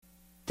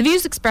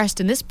views expressed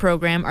in this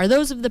program are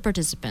those of the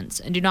participants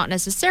and do not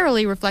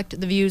necessarily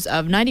reflect the views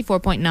of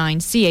 94.9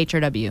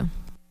 CHRW.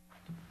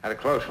 Had a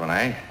close one,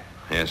 eh?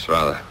 Yes,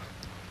 rather.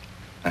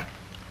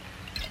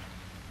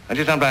 Don't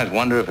you sometimes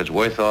wonder if it's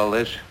worth all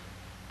this?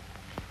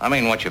 I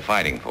mean, what you're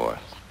fighting for.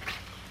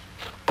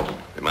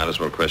 We might as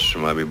well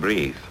question why we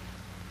breathe.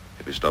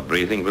 If we stop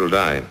breathing, we'll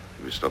die.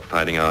 If we stop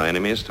fighting our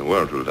enemies, the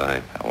world will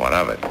die. Now, what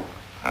of it?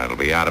 It'll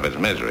be out of its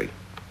misery.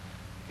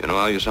 You know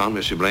how you sound,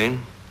 Monsieur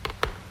Blaine?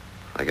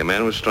 Like a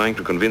man who's trying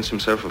to convince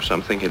himself of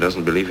something he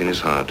doesn't believe in his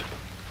heart.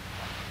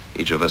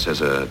 Each of us has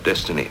a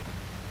destiny,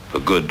 for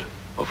good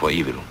or for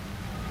evil.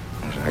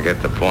 I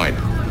get the point.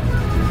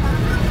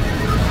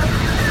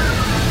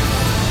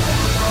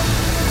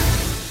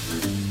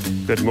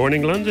 Good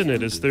morning, London.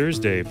 It is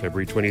Thursday,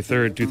 February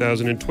 23rd,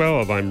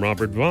 2012. I'm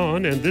Robert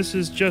Vaughn, and this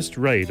is Just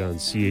Right on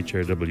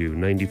CHRW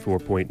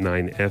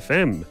 94.9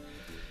 FM,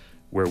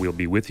 where we'll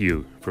be with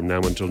you from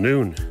now until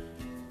noon.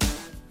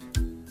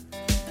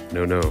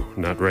 No,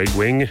 not right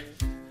wing,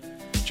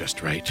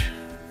 just right.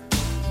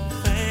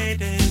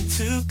 Fade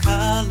into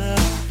color,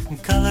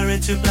 and color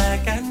into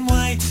black and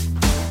white.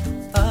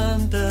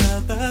 Under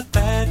the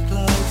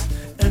bedclothes,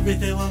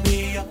 everything will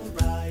be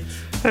alright.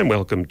 And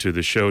welcome to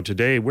the show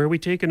today, where we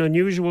take an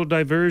unusual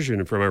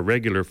diversion from our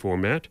regular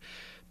format.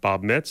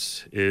 Bob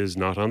Metz is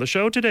not on the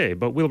show today,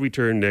 but will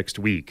return next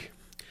week.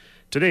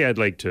 Today I'd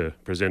like to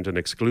present an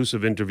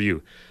exclusive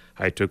interview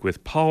I took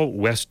with Paul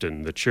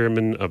Weston, the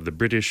chairman of the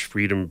British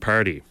Freedom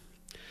Party.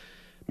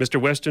 Mr.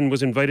 Weston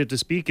was invited to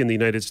speak in the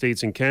United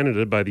States and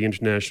Canada by the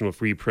International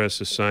Free Press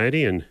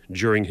Society, and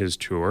during his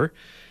tour,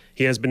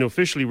 he has been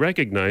officially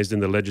recognized in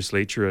the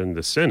legislature and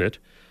the Senate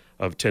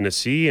of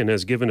Tennessee and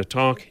has given a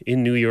talk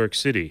in New York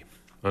City.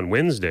 On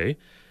Wednesday,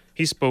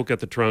 he spoke at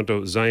the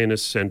Toronto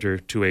Zionist Center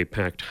to a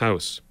packed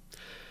house.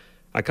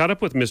 I caught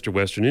up with Mr.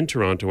 Weston in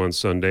Toronto on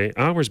Sunday,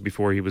 hours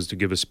before he was to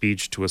give a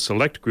speech to a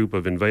select group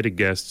of invited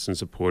guests and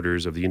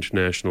supporters of the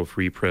International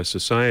Free Press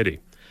Society.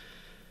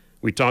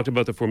 We talked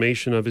about the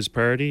formation of his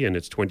party and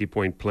its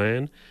 20-point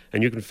plan,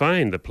 and you can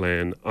find the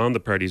plan on the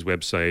party's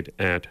website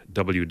at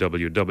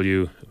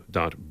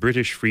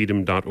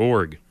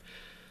www.britishfreedom.org.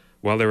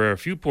 While there are a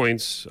few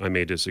points I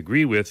may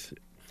disagree with,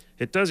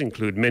 it does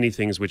include many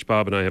things which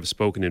Bob and I have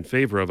spoken in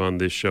favor of on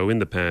this show in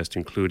the past,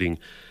 including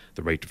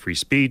the right to free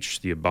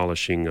speech, the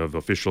abolishing of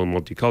official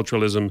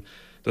multiculturalism,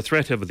 the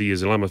threat of the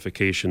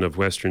Islamification of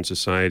Western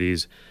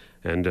societies,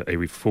 and a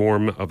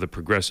reform of the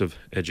progressive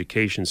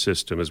education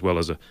system, as well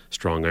as a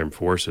strong armed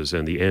forces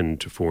and the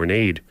end to foreign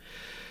aid.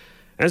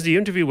 As the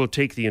interview will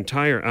take the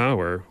entire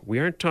hour, we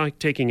aren't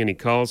taking any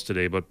calls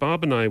today, but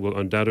Bob and I will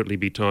undoubtedly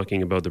be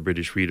talking about the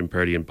British Freedom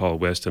Party and Paul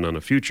Weston on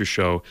a future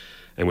show,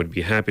 and would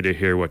be happy to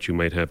hear what you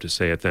might have to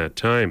say at that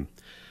time.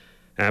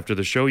 After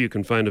the show, you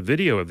can find a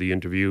video of the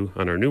interview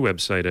on our new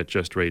website at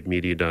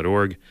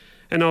justrightmedia.org,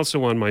 and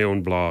also on my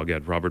own blog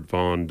at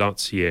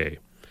robertvaughan.ca.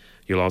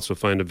 You'll also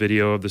find a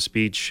video of the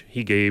speech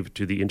he gave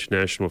to the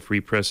International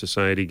Free Press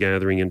Society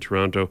gathering in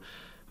Toronto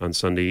on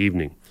Sunday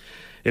evening.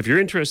 If you're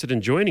interested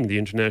in joining the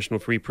International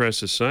Free Press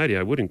Society,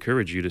 I would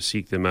encourage you to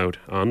seek them out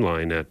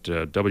online at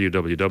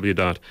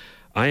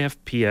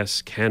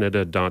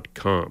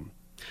www.ifpscanada.com.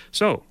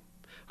 So,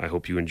 I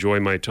hope you enjoy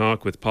my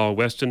talk with Paul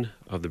Weston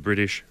of the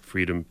British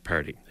Freedom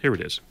Party. Here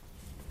it is.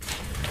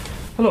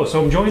 Hello,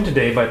 so I'm joined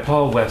today by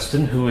Paul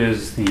Weston, who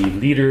is the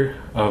leader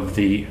of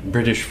the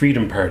British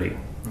Freedom Party.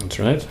 That's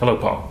right. Hello,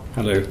 Paul.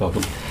 Hello.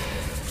 Welcome.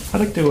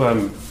 I'd like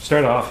to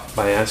start off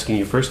by asking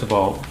you, first of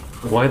all,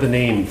 why the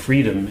name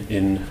Freedom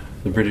in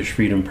the British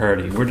Freedom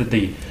Party? Where did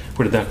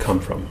that come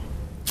from?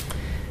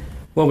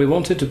 Well, we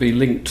wanted to be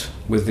linked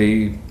with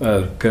the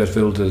Geert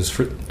Wilders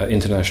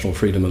International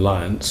Freedom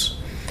Alliance,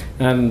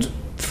 and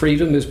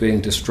freedom is being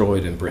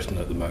destroyed in Britain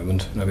at the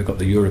moment. Now, we've got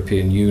the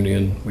European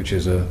Union, which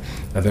is a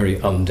very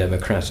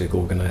undemocratic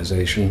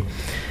organisation,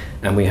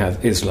 and we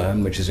have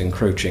Islam, which is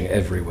encroaching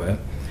everywhere.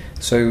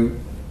 So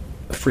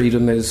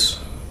freedom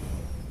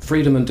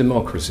and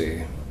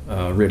democracy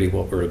are really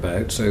what we're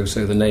about. So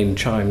the name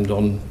chimed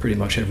on pretty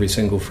much every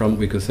single front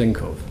we could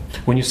think of.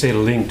 When you say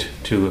linked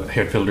to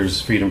Geert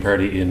Wilders Freedom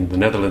Party in the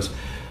Netherlands,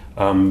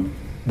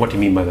 what do you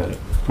mean by that?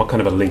 What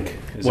kind of a link?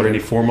 Is there any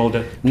formal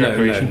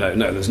declaration?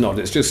 No, there's not.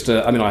 It's just,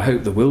 I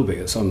hope there will be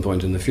at some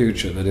point in the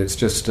future, but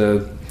it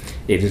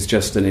is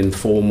just an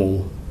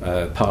informal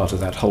part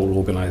of that whole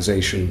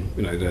organisation.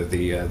 You know,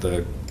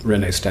 the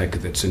René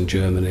Stankiewicz in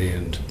Germany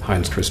and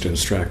Heinz Christian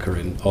Strache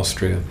in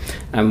Austria,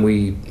 and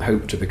we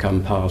hope to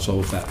become part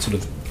of that sort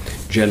of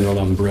general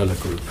umbrella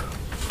group.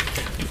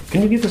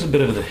 Can you give us a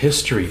bit of the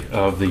history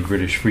of the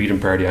British Freedom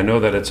Party? I know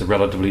that it's a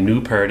relatively new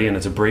party and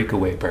it's a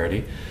breakaway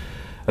party,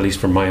 at least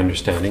from my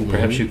understanding.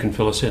 Perhaps you can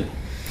fill us in.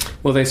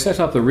 Well, they set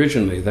up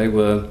originally. They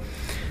were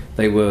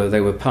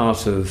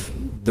part of.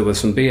 There were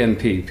some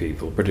BNP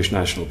people, British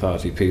National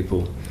Party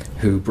people,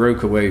 who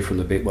broke away from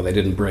the bit. Well, they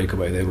didn't break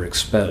away; they were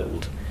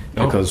expelled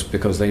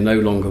because they no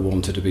longer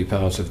wanted to be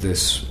part of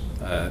this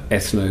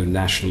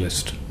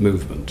ethno-nationalist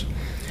movement,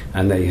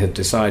 and they had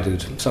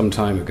decided some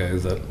time ago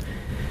that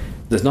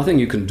there's nothing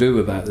you can do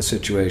about the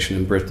situation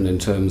in Britain in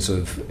terms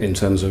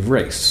of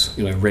race.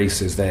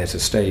 Race is there to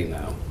stay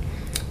now,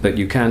 but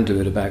you can do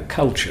it about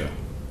culture.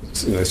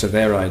 So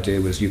their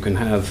idea was you can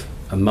have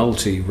a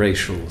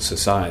multiracial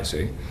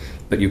society,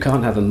 but you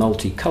can't have a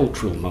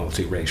multicultural,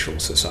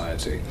 multiracial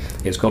society.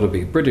 It's got to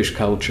be British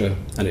culture,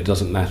 and it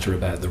doesn't matter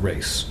about the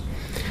race.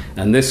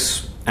 And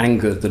this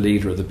angered the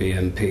leader of the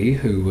BNP,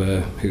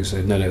 who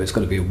said, no, it's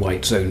got to be a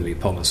whites-only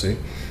policy.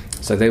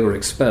 So they were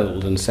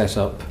expelled and set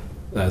up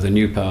the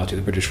new party,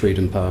 the British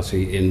Freedom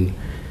Party, in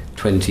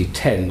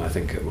 2010, I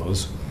think it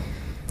was.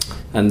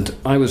 And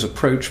I was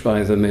approached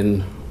by them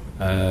in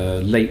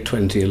late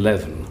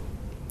 2011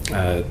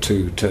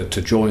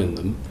 to join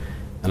them.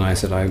 And I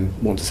said, I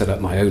want to set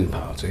up my own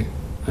party.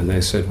 And they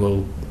said,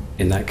 well,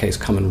 in that case,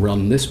 come and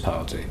run this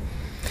party.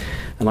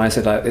 And I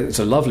said, it's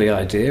a lovely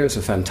idea, it's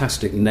a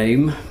fantastic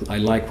name, I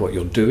like what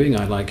you're doing,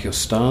 I like your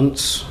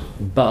stance,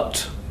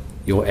 but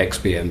you're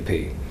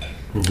ex-BNP.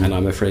 Mm-hmm. And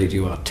I'm afraid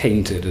you are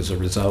tainted as a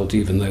result,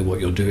 even though what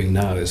you're doing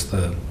now is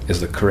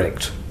the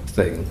correct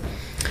thing.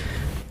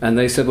 And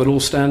they said, we'll all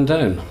stand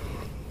down.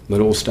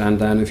 We'll all stand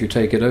down if you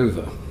take it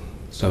over.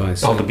 So I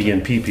said, all the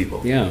BNP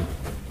people? Yeah.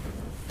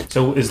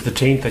 So is the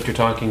taint that you're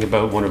talking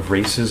about one of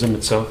racism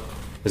itself?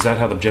 Is that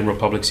how the general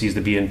public sees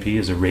the BNP,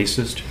 as a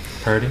racist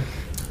party?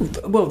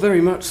 Well,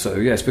 very much so,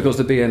 yes, because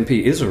the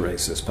BNP is a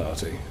racist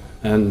party.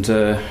 And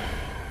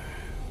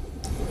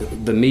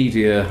the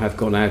media have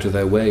gone out of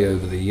their way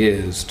over the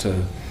years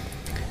to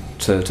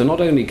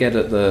not only get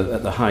at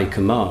the high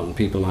command,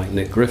 people like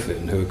Nick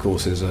Griffin, who of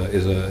course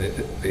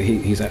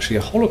he's actually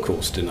a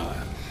Holocaust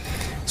denier.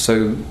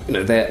 So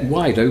they're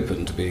wide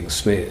open to being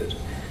smeared.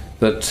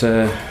 But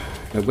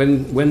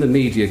when the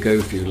media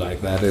go for you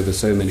like that over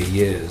so many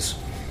years,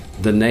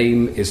 the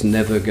name is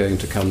never going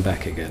to come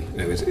back again.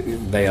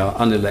 They are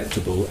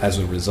unelectable as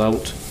a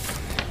result.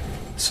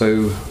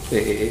 So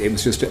it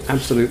was just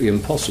absolutely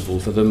impossible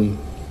for them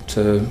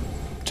to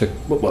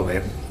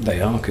well,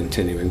 they are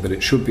continuing, but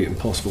it should be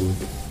impossible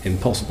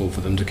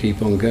for them to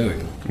keep on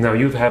going. Now,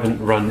 you haven't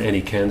run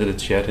any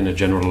candidates yet in a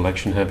general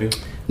election, have you?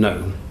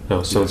 No.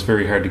 No, so it's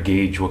very hard to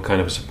gauge what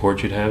kind of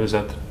support you'd have, is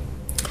that?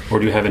 Or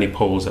do you have any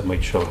polls that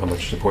might show how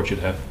much support you'd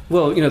have?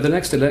 Well, the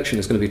next election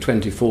is going to be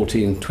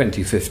 2014,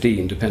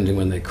 2015, depending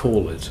when they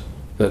call it.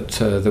 But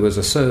there was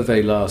a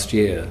survey last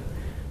year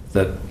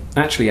that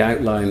actually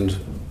outlined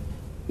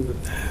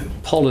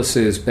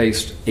policies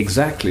based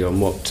exactly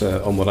on what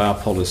our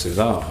policies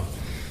are.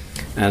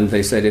 And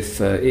they said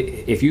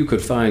if you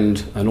could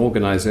find an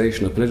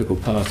organisation, a political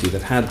party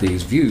that had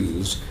these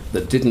views,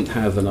 that didn't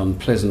have an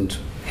unpleasant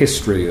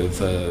history of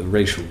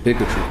racial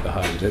bigotry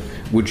behind it,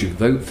 would you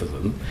vote for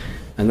them?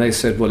 And they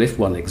said, well, if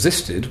one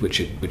existed, which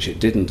it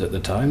didn't at the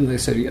time, they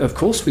said, of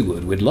course we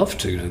would, we'd love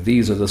to.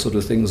 These are the sort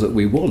of things that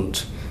we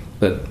want.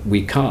 But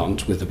we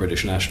can't with the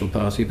British National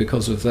Party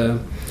because of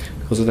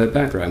their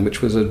background,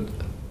 which was a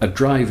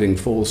driving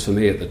force for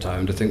me at the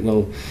time to think,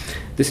 well,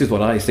 this is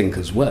what I think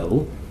as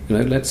well.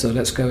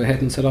 Let's go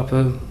ahead and set up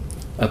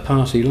a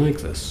party like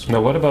this.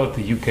 Now, what about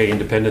the UK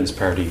Independence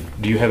Party?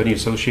 Do you have any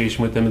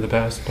association with them in the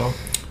past at all?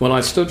 Well,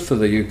 I stood for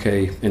the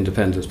UK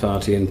Independence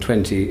Party in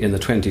the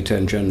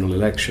 2010 general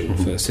election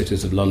Mm-hmm. for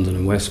cities of London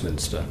and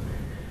Westminster.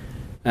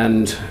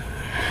 And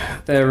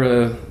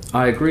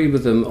I agree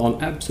with them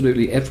on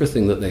absolutely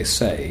everything that they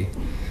say,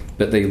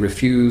 but they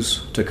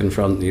refuse to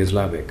confront the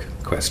Islamic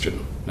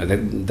question.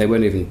 They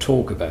won't even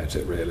talk about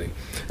it, really.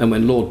 And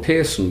when Lord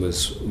Pearson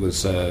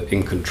was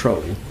in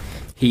control,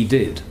 he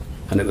did.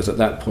 And it was at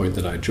that point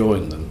that I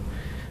joined them.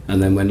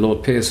 And then when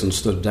Lord Pearson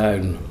stood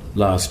down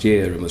last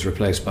year and was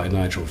replaced by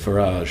Nigel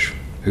Farage,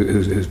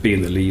 who's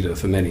been the leader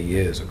for many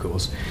years, of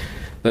course,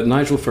 but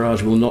Nigel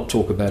Farage will not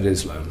talk about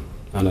Islam.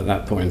 And at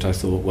that point I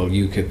thought, well,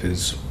 UKIP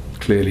is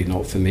clearly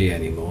not for me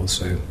anymore,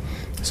 so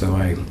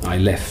I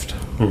left.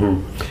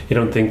 Mm-hmm. You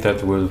don't think that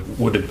there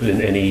would have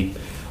been any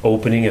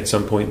opening at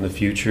some point in the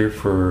future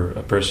for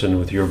a person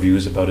with your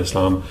views about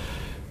Islam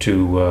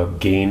to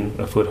gain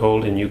a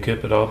foothold in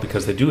UKIP at all?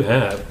 Because they do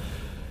have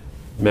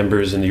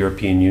members in the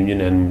European Union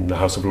and the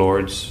House of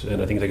Lords,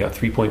 and I think they got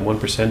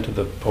 3.1% of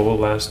the poll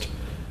last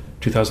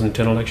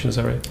 2010 election. Is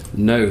that right?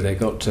 No, they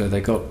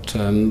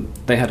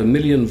had 1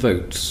 million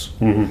votes.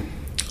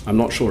 Mm-hmm. I'm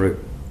not sure it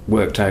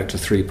worked out to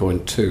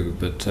 3.2,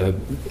 but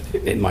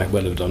it might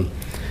well have done.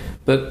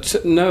 But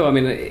no, I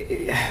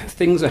mean,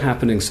 things are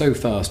happening so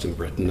fast in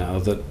Britain now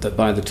that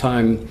by the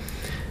time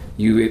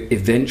you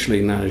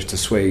eventually manage to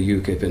sway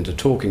UKIP into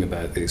talking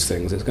about these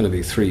things, it's going to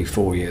be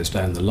 3-4 years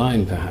down the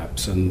line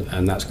perhaps, and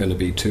that's going to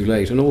be too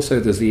late. And also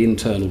there's the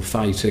internal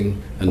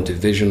fighting and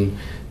division.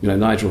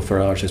 Nigel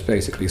Farage has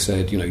basically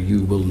said,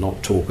 you will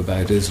not talk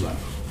about Islam.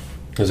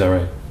 Is that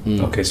right?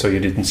 Mm. Okay, so you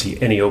didn't see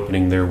any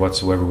opening there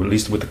whatsoever, at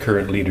least with the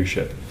current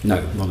leadership?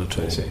 No, not at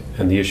all.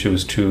 And the issue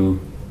is too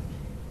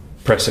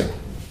pressing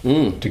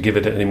to give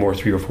it any more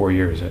 3 or 4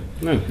 years?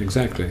 No,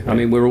 exactly. Right. I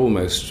mean, we're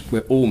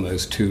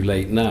almost too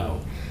late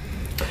now.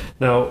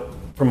 Now,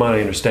 from my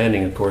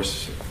understanding, of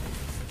course,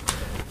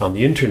 on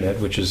the internet,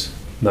 which is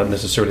not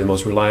necessarily the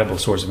most reliable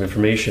source of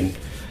information,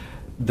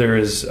 there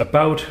is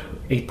about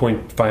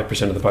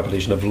 8.5% of the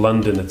population of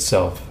London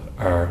itself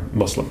are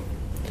Muslim.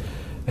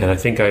 And I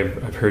think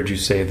I've heard you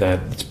say that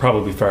it's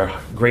probably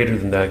far greater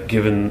than that,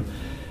 given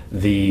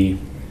the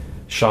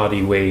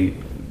shoddy way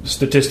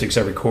statistics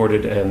are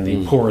recorded and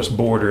the porous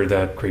border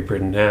that Great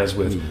Britain has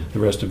with the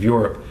rest of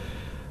Europe.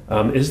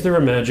 Is there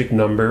a magic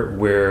number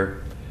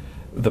where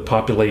the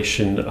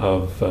population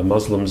of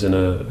Muslims in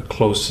a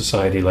close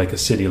society like a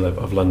city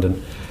of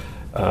London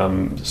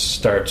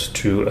starts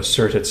to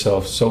assert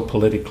itself so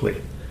politically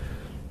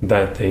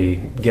that they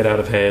get out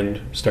of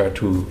hand, start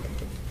to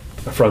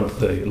affront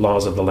the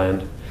laws of the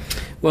land?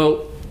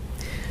 Well,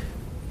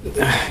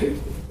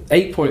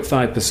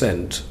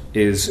 8.5%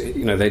 is,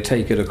 they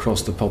take it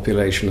across the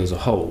population as a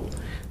whole.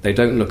 They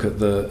don't look at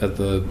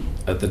the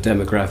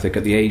demographic,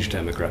 at the age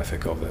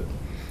demographic of it,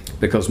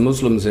 because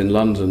Muslims in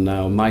London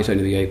now might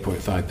only be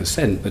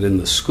 8.5%, but in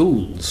the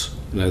schools,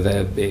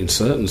 they're in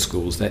certain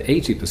schools they're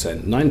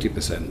 80%,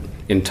 90%.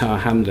 In Tower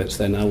Hamlets,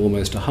 they're now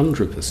almost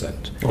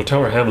 100%. Well,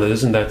 Tower Hamlet,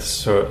 isn't that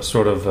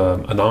sort of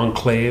an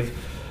enclave?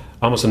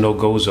 Almost a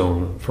no-go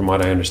zone, from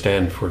what I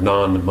understand, for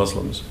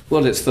non-Muslims.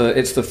 Well, it's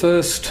the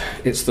first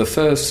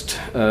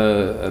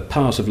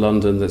part of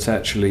London that's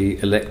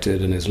actually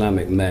elected an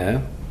Islamic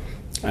mayor,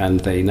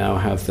 and they now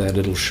have their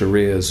little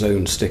Sharia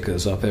zone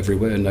stickers up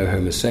everywhere. No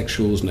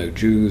homosexuals, no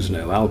Jews,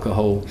 no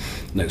alcohol,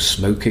 no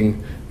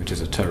smoking, which is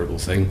a terrible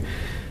thing.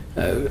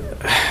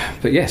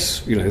 But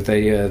yes,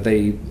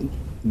 they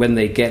when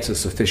they get a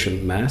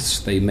sufficient mass,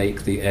 they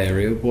make the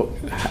area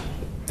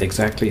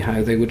exactly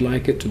how they would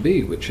like it to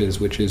be, which is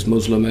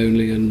Muslim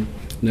only and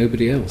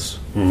nobody else.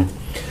 Mm.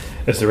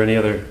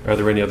 Are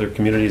there any other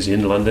communities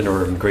in London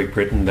or in Great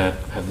Britain that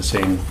have the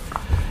same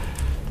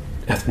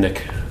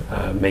ethnic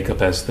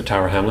makeup as the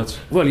Tower Hamlets?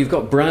 Well, you've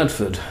got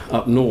Bradford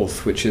up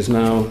north, which is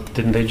now...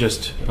 Didn't they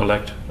just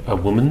elect a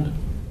woman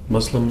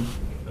Muslim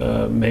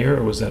mayor,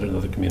 or was that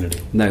another community?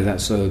 No,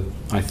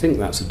 I think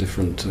that's a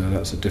different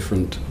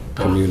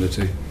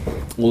community.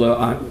 Although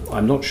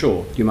I'm not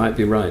sure, you might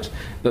be right.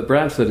 But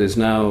Bradford is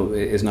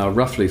now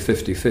roughly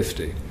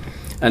 50-50.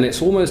 And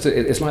it's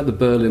like the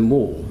Berlin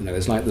Wall.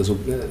 It's like there's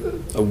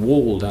a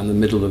wall down the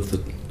middle of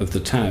the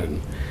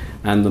town,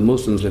 and the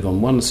Muslims live on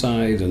one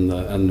side, and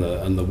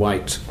the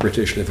white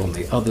British live on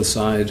the other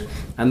side,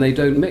 and they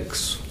don't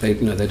mix. They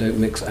don't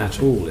mix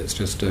at all. It's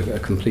just a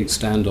complete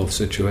standoff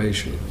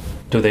situation.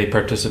 Do they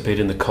participate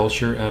in the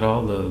culture at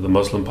all, the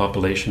Muslim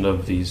population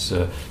of these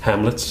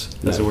hamlets,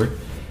 as it were?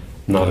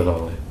 Not at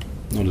all.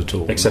 Not at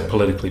all. Except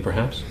politically,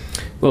 perhaps?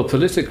 Well,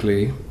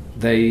 politically,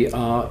 they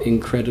are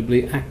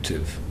incredibly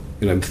active.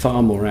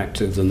 Far more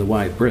active than the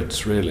white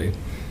Brits, really.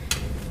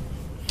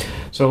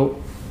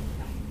 So,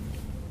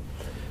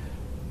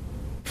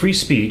 free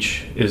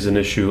speech is an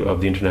issue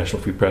of the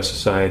International Free Press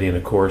Society and,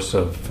 of course,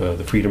 of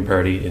the Freedom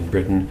Party in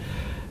Britain.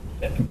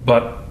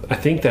 But I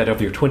think that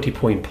of your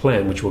 20-point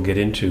plan, which we'll get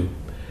into,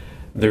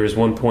 there is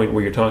one point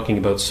where you're talking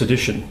about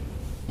sedition.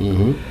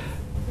 Mm-hmm.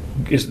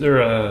 Is there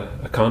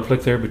a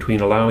conflict there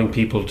between allowing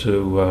people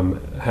to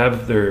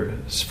have their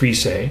free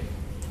say,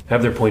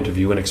 have their point of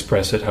view and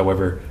express it,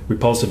 however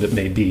repulsive it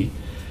may be,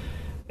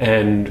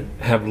 and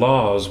have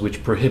laws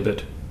which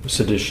prohibit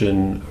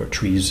sedition or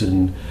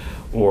treason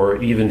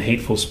or even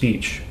hateful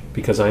speech?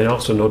 Because I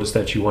also noticed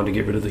that you want to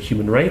get rid of the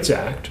Human Rights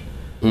Act,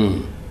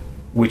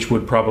 which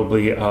would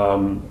probably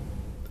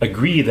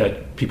agree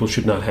that people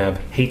should not have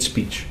hate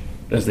speech,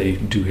 as they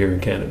do here in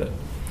Canada.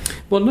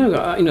 Well,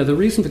 no, the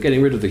reason for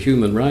getting rid of the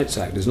Human Rights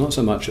Act is not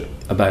so much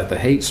about the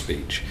hate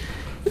speech.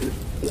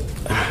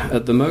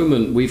 At the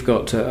moment, we've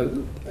got,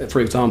 for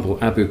example,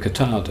 Abu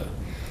Qatada.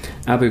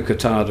 Abu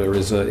Qatada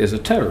is a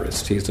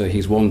terrorist.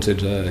 He's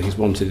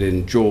wanted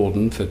in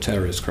Jordan for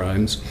terrorist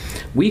crimes.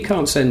 We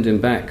can't send him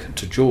back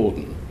to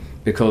Jordan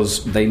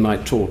because they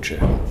might torture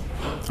him.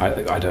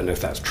 I don't know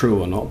if that's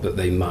true or not, but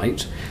they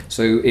might.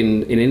 So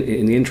in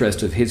the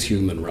interest of his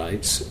human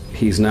rights,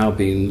 he's now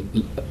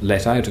been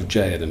let out of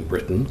jail in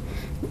Britain.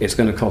 It's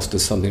going to cost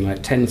us something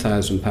like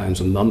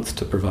 £10,000 a month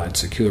to provide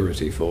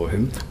security for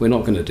him. We're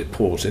not going to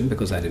deport him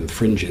because that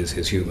infringes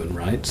his human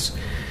rights.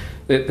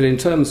 But in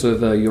terms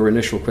of your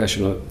initial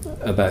question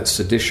about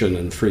sedition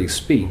and free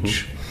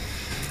speech,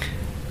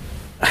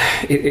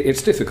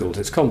 it's difficult.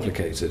 It's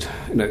complicated.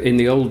 In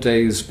the old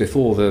days,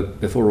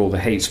 before all the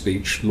hate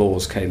speech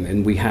laws came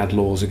in, we had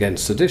laws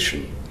against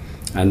sedition,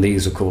 and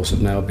these, of course,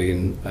 have now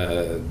been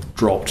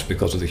dropped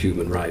because of the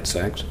Human Rights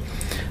Act.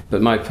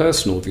 But my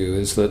personal view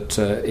is that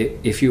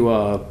if you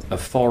are a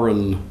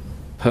foreign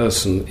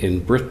person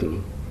in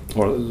Britain,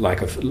 or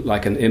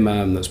like an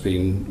imam that's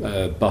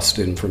been bussed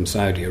in from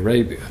Saudi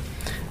Arabia,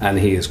 and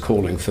he is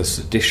calling for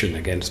sedition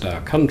against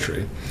our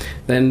country,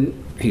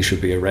 then he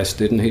should be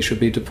arrested and he should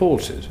be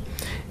deported.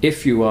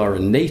 If you are a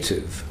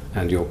native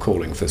and you're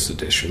calling for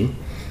sedition,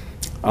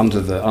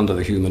 under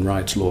the human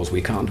rights laws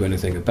we can't do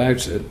anything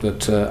about it,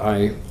 but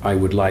I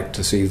would like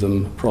to see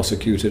them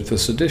prosecuted for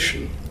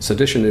sedition.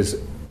 Sedition is,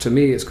 to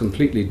me, it's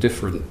completely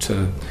different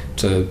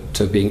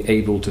to being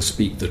able to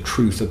speak the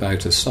truth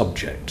about a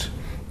subject.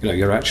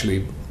 You're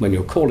actually, when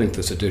you're calling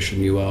for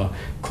sedition, you are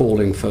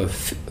calling for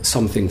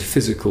something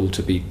physical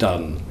to be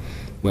done,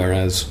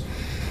 whereas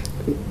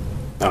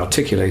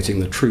articulating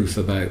the truth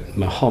about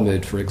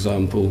Muhammad, for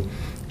example,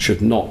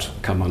 should not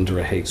come under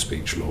a hate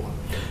speech law.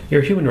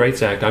 Your Human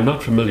Rights Act, I'm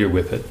not familiar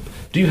with it.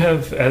 Do you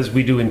have, as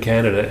we do in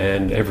Canada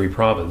and every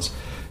province,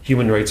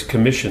 human rights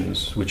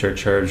commissions which are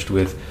charged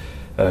with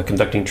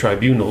conducting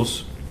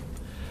tribunals,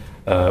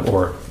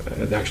 or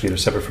actually they're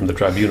separate from the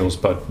tribunals,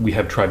 but we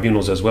have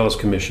tribunals as well as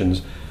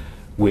commissions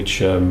which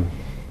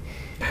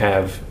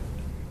have,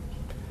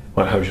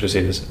 well, how should I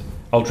say this,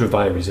 ultra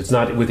vires. It's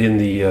not within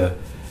the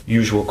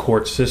usual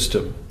court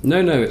system.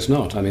 No, it's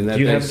not. I mean, do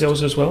you have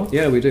those as well?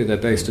 Yeah, we do. They're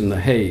based in The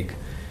Hague.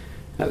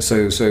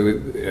 So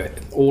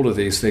all of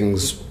these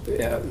things,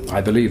 I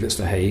believe it's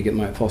The Hague. It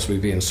might possibly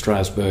be in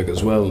Strasbourg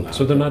as well now.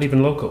 So they're not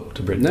even local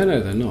to Britain? No,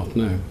 they're not,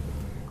 no.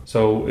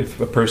 So if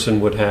a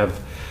person would have,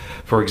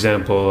 for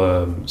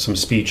example, some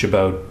speech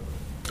about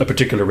a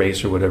particular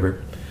race or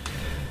whatever,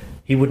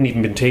 he wouldn't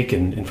even been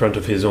taken in front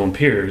of his own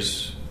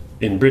peers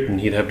in Britain.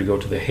 He'd have to go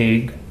to The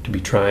Hague to be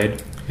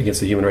tried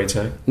against the Human Rights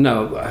Act?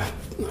 No,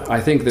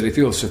 I think that if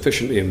you're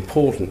sufficiently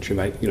important, you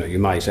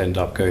might end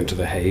up going to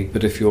The Hague.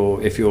 But if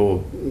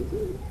you're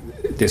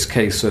this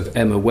case of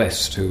Emma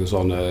West, who was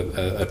on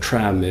a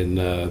tram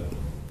in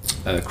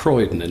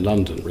Croydon in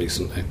London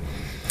recently,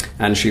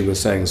 and she was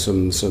saying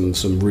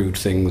some rude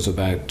things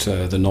about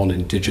the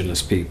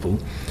non-Indigenous people,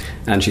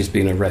 and she's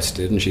been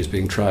arrested and she's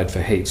being tried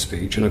for hate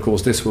speech. And of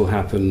course, this will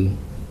happen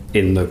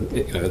in at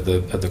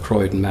the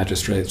Croydon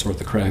magistrates or at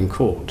the Crown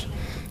Court.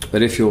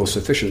 But if you're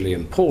sufficiently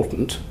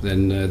important,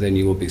 then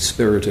you will be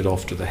spirited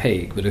off to The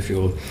Hague. But if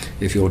you're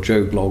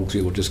Joe Bloggs,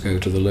 you will just go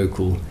to the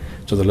local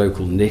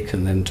NIC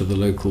and then to the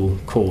local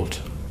court.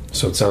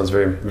 So it sounds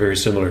very, very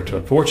similar to,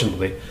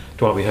 unfortunately,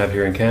 to what we have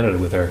here in Canada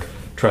with our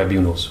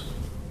tribunals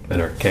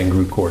and our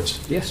kangaroo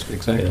courts. Yes,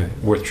 exactly.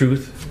 Where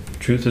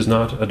truth is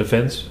not a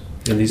defense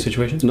in these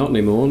situations? Not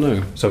anymore,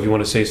 no. So if you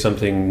want to say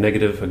something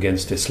negative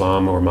against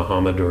Islam or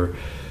Muhammad or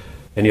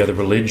any other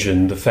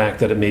religion, the fact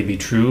that it may be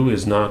true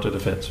is not a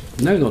defense.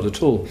 No, not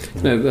at all.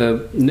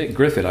 No, Nick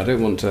Griffin. I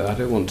don't want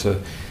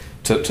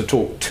to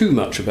talk too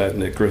much about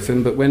Nick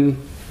Griffin, but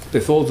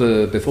before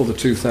the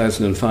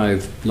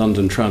 2005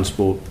 London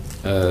transport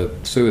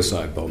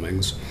suicide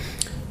bombings,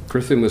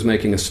 Griffin was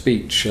making a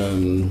speech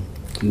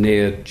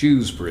near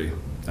Dewsbury,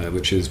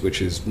 which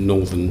is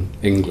northern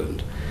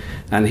England,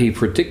 and he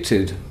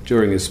predicted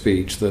during his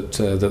speech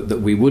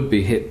that we would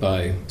be hit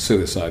by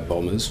suicide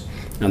bombers,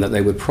 and that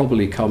they would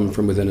probably come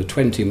from within a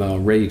 20-mile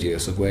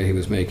radius of where he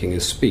was making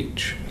his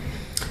speech.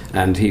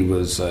 And he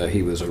was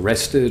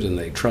arrested, and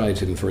they tried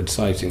him for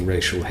inciting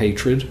racial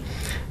hatred.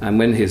 And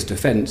when his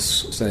defense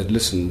said,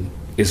 listen,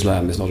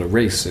 Islam is not a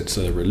race, it's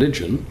a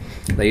religion,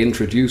 they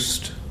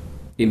introduced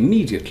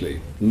immediately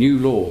new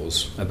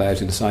laws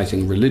about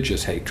inciting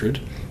religious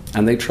hatred,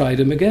 and they tried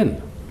him again.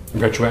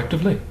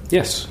 Retroactively?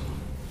 Yes.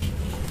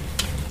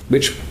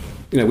 Which,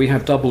 we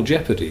have double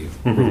jeopardy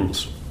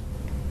rules.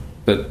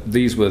 But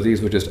these were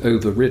just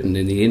overridden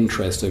in the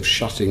interest of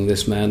shutting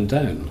this man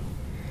down.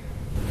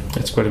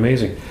 That's quite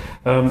amazing.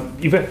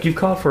 You've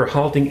called for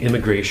halting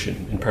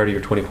immigration in part of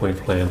your 20-point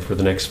plan for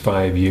the next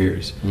 5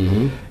 years.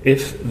 Mm-hmm.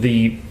 If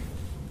the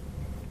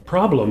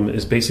problem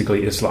is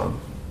basically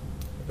Islam,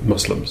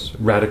 Muslims,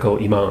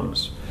 radical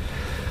imams,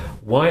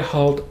 why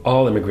halt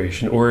all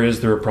immigration? Or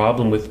is there a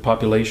problem with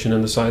population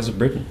and the size of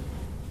Britain?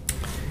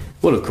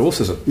 Well, of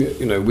course,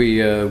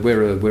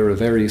 we're a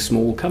very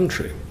small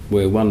country.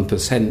 We're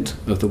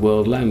 1% of the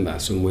world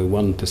landmass, and we're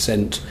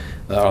 1%.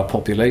 Our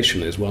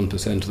population is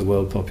 1% of the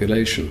world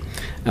population,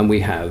 and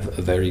we have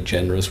a very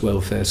generous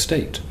welfare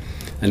state.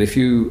 And if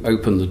you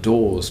open the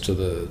doors to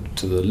the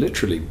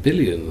literally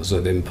billions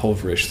of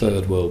impoverished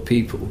third world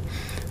people,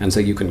 and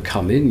say you can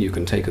come in, you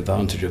can take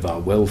advantage of our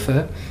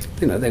welfare,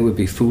 they would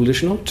be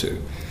foolish not to.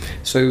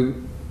 So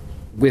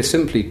we're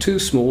simply too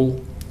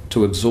small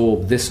to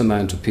absorb this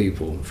amount of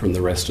people from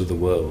the rest of the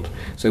world.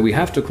 So we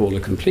have to call a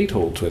complete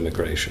halt to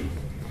immigration.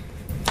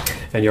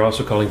 And you're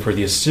also calling for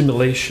the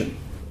assimilation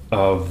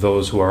of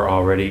those who are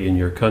already in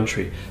your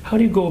country. How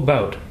do you go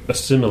about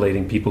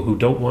assimilating people who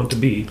don't want to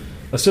be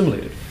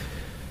assimilated?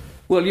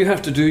 Well, you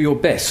have to do your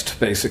best,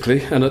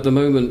 basically. And at the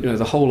moment,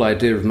 the whole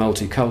idea of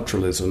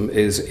multiculturalism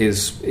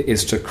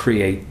is to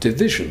create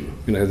division.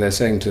 They're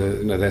saying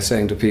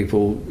to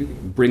people,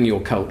 bring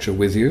your culture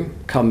with you,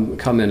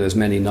 come in as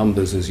many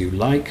numbers as you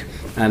like,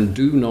 and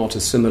do not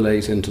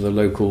assimilate into the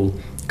local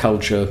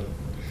culture.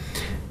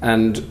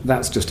 And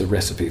that's just a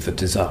recipe for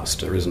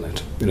disaster, isn't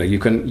it? You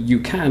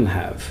can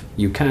have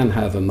a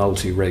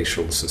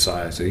multiracial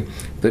society,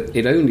 but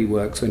it only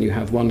works when you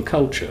have one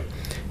culture.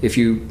 If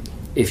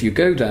you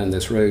go down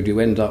this road, you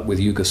end up with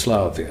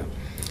Yugoslavia.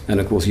 And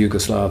of course,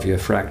 Yugoslavia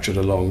fractured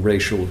along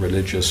racial,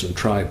 religious, and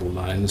tribal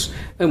lines.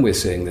 And we're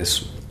seeing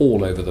this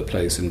all over the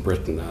place in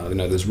Britain now.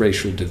 There's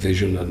racial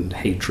division and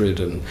hatred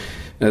and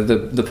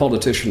The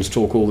politicians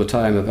talk all the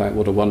time about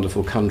what a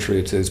wonderful country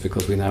it is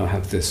because we now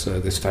have this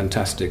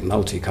fantastic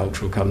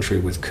multicultural country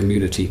with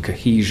community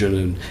cohesion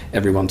and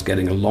everyone's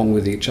getting along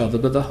with each other,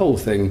 but the whole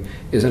thing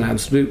is an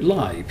absolute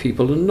lie.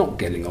 People are not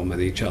getting on with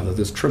each other.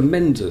 There's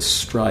tremendous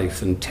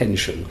strife and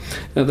tension.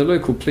 Now, the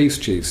local police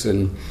chiefs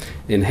in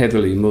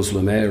heavily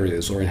Muslim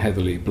areas or in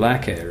heavily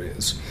black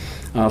areas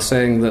are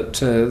saying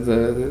that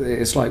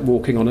it's like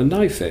walking on a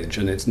knife edge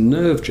and it's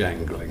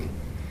nerve-jangling.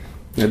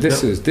 Now,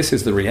 this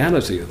is the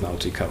reality of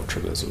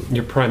multiculturalism.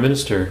 Your Prime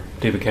Minister,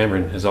 David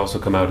Cameron, has also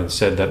come out and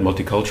said that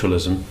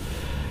multiculturalism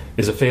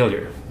is a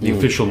failure. The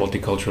official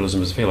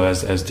multiculturalism is a failure,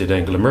 as did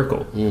Angela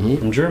Merkel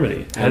from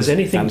Germany. Has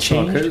anything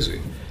changed?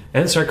 Sarkozy.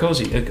 And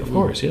Sarkozy, of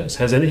course, yes.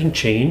 Has anything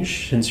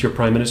changed since your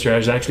Prime Minister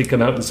has actually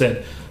come out and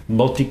said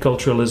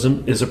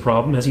multiculturalism is a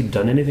problem? Has he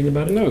done anything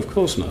about it? No, of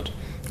course not.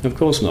 Of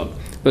course not.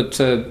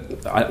 But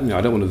I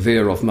don't want to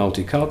veer off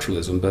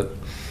multiculturalism, but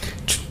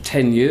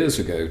 10 years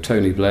ago,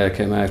 Tony Blair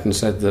came out and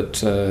said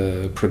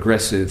that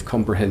progressive,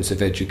 comprehensive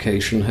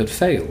education had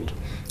failed.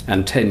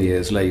 And 10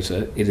 years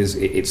later,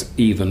 it's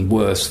even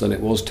worse than it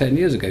was 10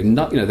 years ago.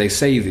 They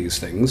say these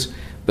things,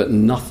 but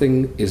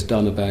nothing is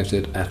done about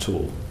it at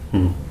all.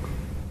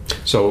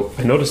 So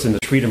I noticed in the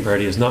Freedom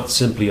Party is not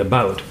simply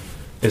about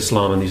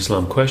Islam and the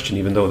Islam question,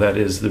 even though that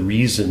is the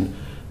reason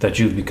that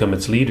you've become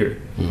its leader.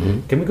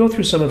 Can we go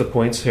through some of the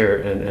points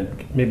here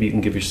and maybe you can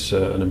give us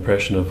an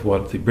impression of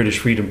what the British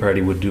Freedom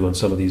Party would do on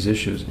some of these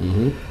issues?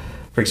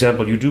 For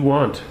example, you do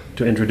want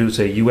to introduce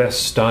a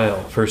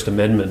US-style First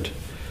Amendment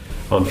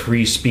on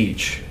free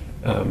speech.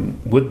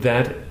 Would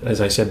that, as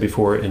I said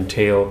before,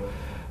 entail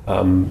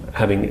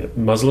having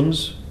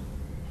Muslims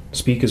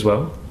speak as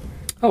well?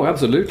 Oh,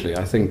 absolutely.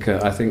 I think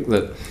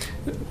that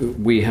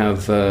we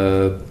have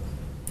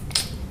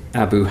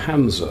Abu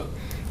Hamza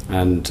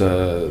and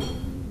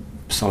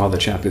some other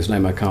chap whose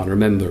name I can't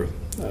remember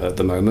at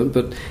the moment,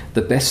 but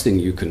the best thing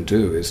you can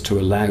do is to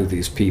allow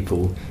these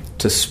people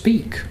to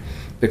speak,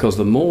 because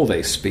the more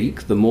they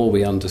speak, the more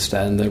we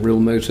understand their real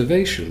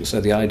motivation. So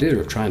the idea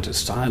of trying to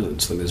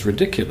silence them is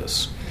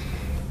ridiculous.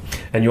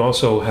 And you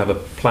also have a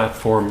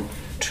platform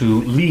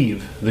to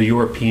leave the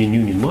European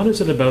Union. What is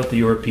it about the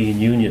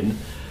European Union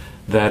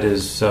that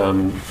is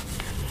that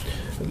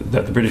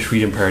the British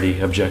Freedom Party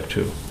object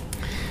to?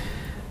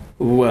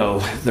 Well,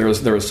 there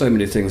are so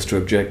many things to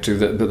object to,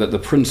 but the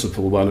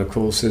principal one, of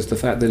course, is the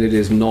fact that it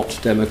is not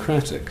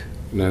democratic.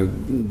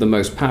 The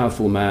most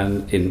powerful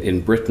man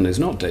in Britain is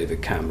not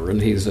David Cameron.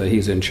 He's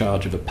in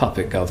charge of a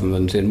puppet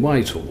government in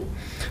Whitehall.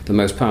 The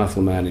most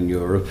powerful man in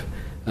Europe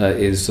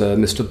is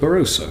Mr.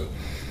 Barroso.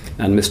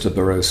 And Mr.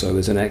 Barroso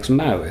is an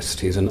ex-Maoist.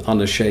 He's an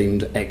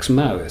unashamed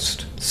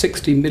ex-Maoist.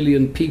 60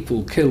 million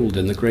people killed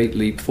in the Great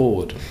Leap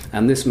Forward.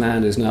 And this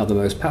man is now the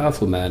most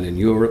powerful man in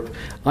Europe.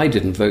 I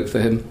didn't vote for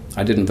him.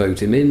 I didn't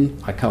vote him in.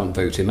 I can't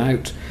vote him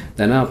out.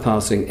 They're now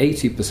passing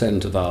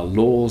 80% of our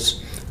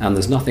laws, and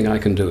there's nothing I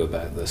can do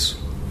about this.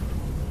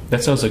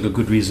 That sounds like a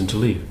good reason to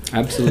leave.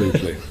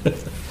 Absolutely.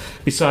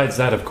 Besides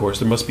that, of course,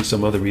 there must be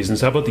some other reasons.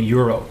 How about the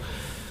euro?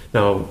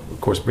 Now,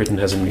 of course, Britain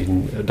hasn't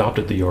even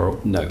adopted the euro.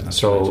 No, that's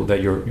so right.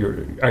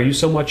 That are you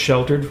somewhat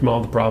sheltered from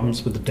all the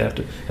problems with the debt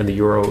and the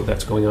euro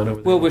that's going on over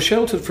there? Well, we're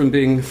sheltered from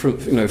being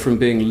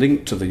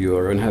linked to the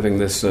euro and having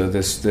this sort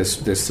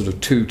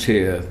of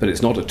two-tier, but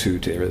it's not a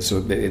two-tier. It's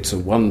a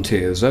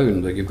one-tier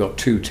zone that you've got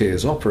two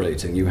tiers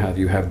operating. You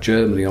have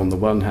Germany on the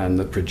one hand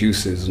that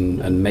produces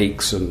and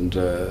makes and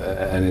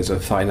is a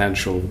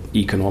financial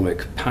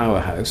economic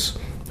powerhouse.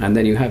 And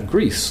then you have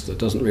Greece that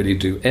doesn't really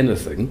do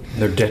anything.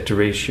 Their debt to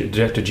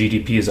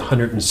GDP is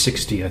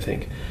 160, I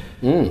think.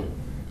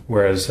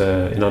 Whereas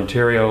in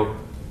Ontario,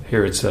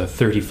 here it's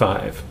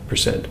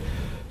 35%.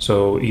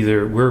 So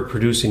either we're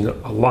producing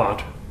a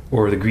lot,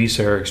 or the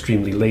Greece are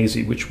extremely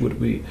lazy. Which would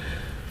we?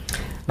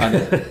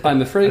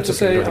 I'm afraid to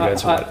say.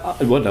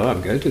 Well, no,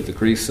 I'm going to. The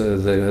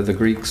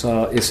Greeks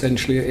are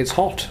essentially. It's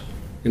hot.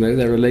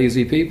 They're a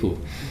lazy people.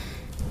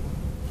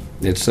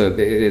 It's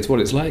what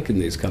it's like in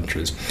these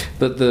countries.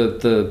 But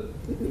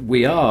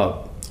we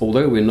are,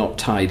 although we're not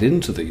tied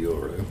into the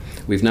euro,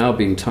 we've now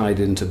been tied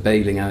into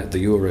bailing out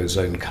the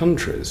eurozone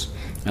countries.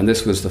 And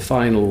this was the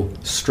final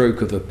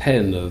stroke of a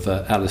pen of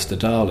Alistair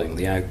Darling,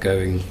 the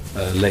outgoing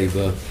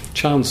Labour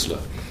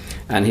Chancellor.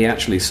 And he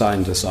actually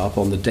signed us up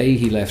on the day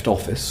he left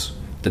office.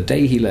 The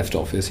day he left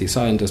office, he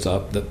signed us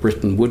up that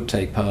Britain would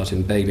take part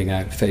in bailing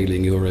out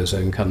failing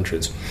Eurozone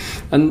countries.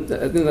 And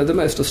the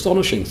most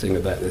astonishing thing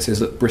about this is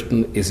that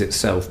Britain is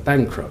itself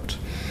bankrupt.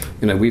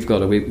 We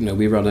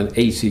run an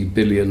 £80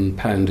 billion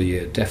a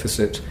year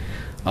deficit.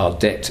 Our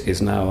debt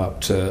is now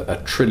up to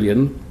 $1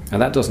 trillion, and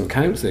that doesn't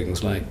count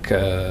things like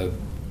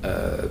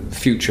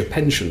future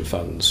pension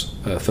funds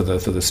for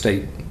the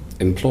state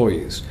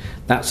employees.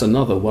 That's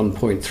another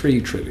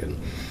 1.3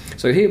 trillion.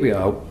 So here we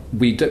are.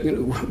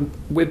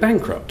 We're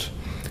bankrupt.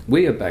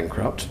 We are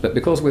bankrupt, but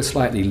because we're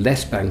slightly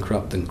less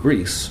bankrupt than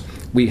Greece,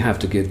 we have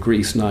to give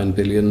Greece £9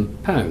 billion.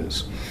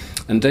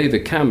 And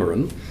David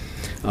Cameron,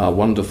 our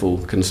wonderful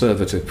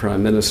Conservative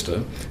Prime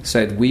Minister,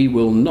 said Britain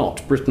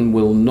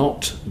will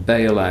not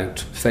bail out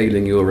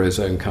failing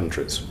Eurozone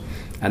countries.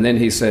 And then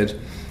he said,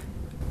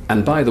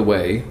 and by the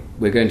way,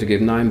 we're going to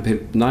give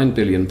 £9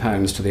 billion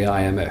to the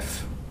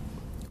IMF.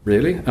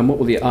 Really? And what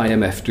will the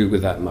IMF do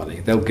with that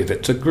money? They'll give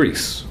it to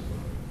Greece.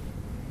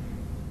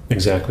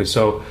 Exactly.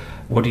 So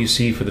what do you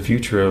see for the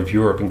future of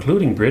Europe,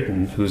 including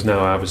Britain, who's now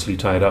obviously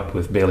tied up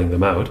with bailing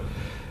them out?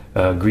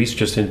 Greece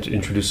just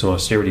introduced some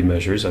austerity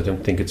measures. I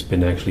don't think it's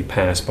been actually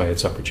passed by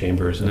its upper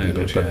chamber.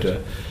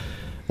 But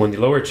when the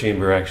lower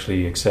chamber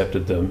actually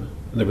accepted them,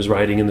 there was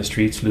rioting in the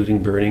streets,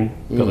 looting, burning,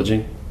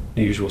 pillaging,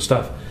 the usual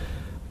stuff.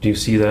 Do you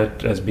see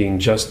that as being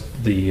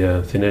just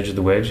the thin edge of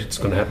the wedge? It's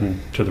going to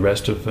happen to the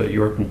rest of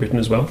Europe and Britain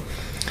as well?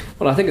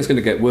 Well, I think it's going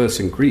to get worse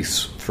in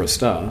Greece for a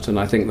start, and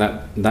I think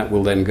that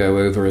will then go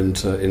over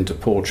into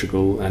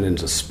Portugal and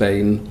into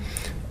Spain.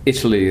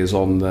 Italy is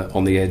on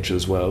the edge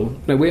as well.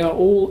 Now, we are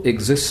all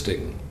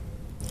existing.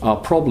 Our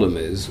problem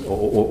is,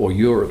 or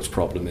Europe's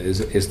problem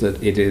is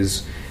that it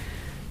is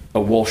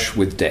awash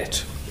with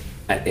debt.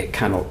 It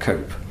cannot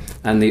cope.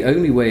 And the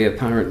only way,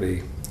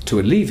 apparently, to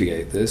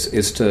alleviate this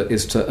is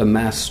to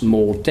amass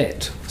more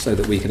debt so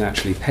that we can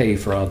actually pay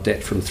for our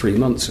debt from 3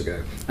 months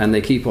ago. And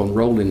they keep on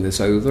rolling this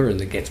over, and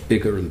it gets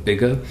bigger and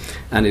bigger,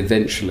 and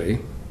eventually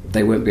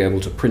they won't be able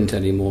to print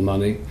any more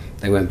money.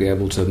 They won't be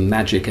able to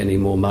magic any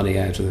more money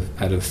out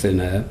of thin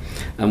air.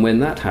 And when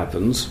that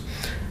happens,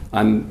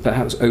 I'm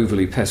perhaps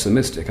overly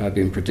pessimistic. I've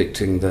been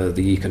predicting the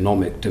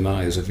economic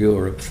demise of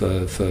Europe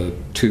for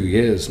 2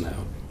 years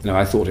now.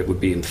 I thought it would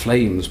be in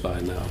flames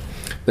by now.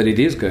 But it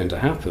is going to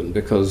happen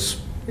because,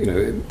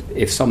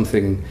 if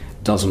something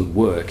doesn't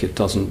work, it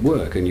doesn't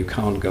work, and you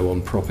can't go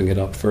on propping it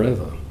up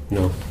forever.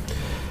 No.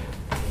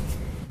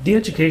 The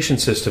education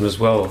system as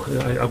well,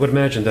 I would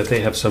imagine that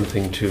they have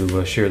something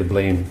to share the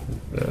blame,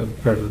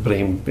 part of the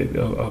blame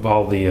of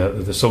all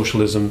the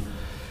socialism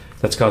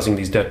that's causing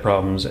these debt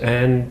problems,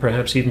 and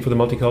perhaps even for the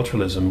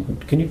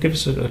multiculturalism. Can you give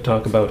us a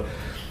talk about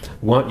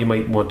what you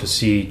might want to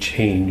see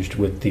changed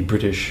with the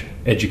British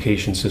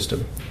education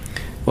system?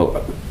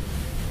 Well,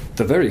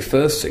 the very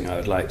first thing I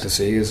would like to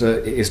see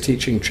is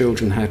teaching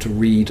children how to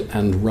read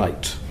and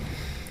write.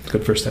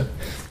 Good first step.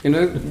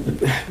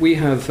 We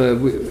have,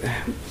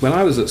 when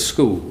I was at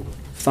school,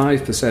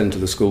 5%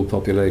 of the school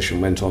population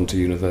went on to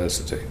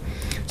university.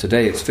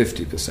 Today it's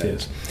 50%.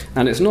 Yes.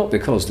 And it's not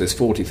because this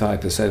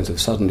 45% have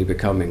suddenly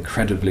become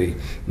incredibly,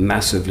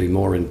 massively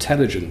more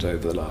intelligent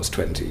over the last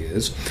 20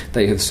 years.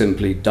 They have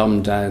simply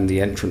dumbed down the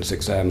entrance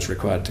exams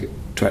required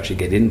to actually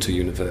get into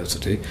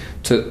university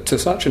to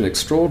such an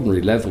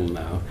extraordinary level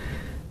now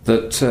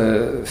that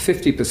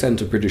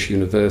 50% of British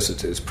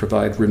universities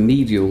provide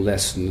remedial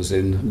lessons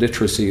in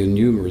literacy and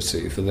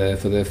numeracy for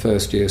their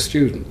first-year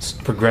students.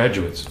 For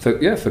graduates?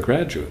 For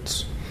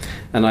graduates.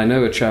 And I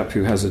know a chap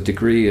who has a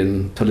degree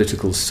in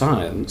political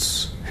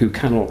science who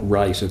cannot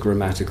write a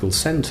grammatical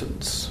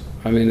sentence.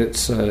 I mean,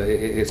 it's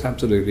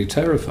absolutely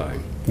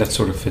terrifying. That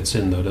sort of fits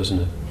in, though, doesn't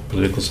it?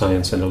 Political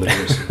science and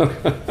illiteracy,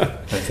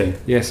 I think.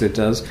 Yes, it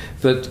does.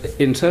 But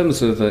in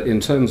terms of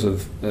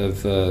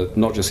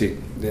not just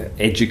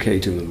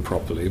educating them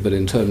properly, but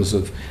in terms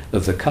of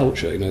the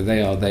culture,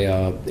 they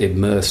are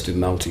immersed in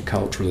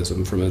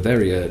multiculturalism from a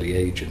very early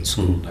age in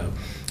school now,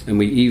 and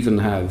we even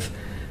have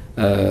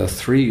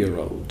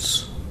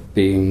 3-year-olds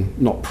being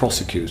not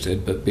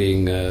prosecuted but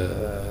being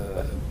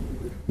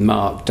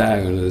marked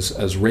down as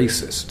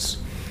racists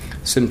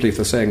simply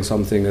for saying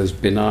something as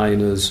benign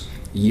as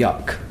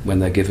yuck when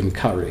they're given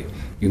curry.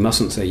 You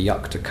mustn't say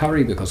yuck to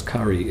curry because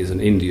curry is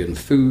an Indian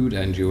food,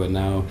 and you are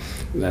now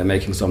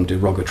making some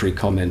derogatory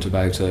comment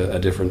about a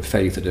different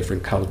faith, a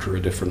different culture,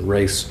 a different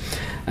race.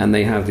 And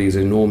they have these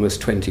enormous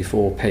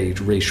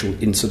 24-page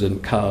racial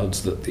incident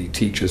cards that the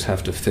teachers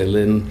have to fill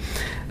in,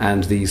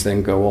 and these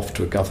then go off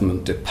to a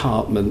government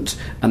department,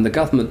 and the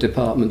government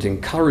department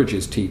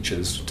encourages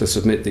teachers to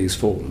submit these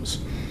forms.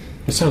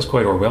 It sounds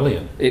quite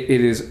Orwellian. It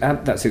is.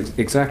 That's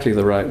exactly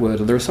the right word.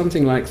 There are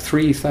something like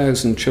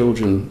 3,000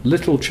 children,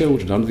 little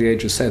children under the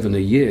age of 7 a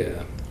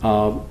year,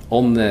 are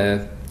on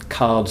their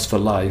cards for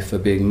life are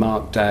being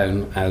marked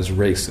down as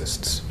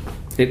racists.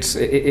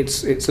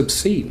 It's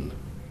obscene.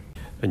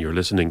 And you're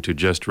listening to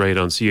Just Right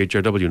on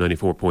CHRW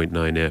 94.9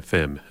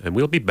 FM. And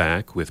we'll be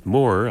back with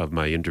more of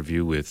my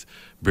interview with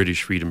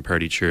British Freedom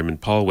Party Chairman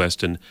Paul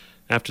Weston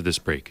after this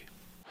break.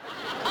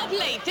 Of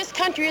late, this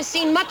country has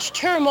seen much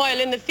turmoil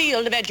in the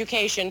field of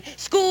education.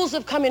 Schools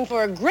have come in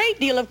for a great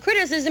deal of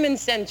criticism and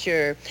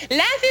censure.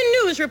 Laughing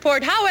News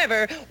Report,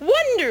 however,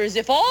 wonders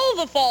if all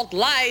the fault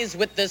lies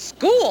with the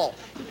school.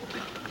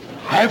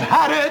 I've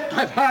had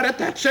it,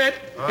 that's it.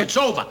 It's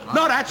over.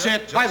 No, that's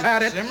it. I've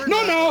had it.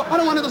 No, I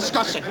don't want to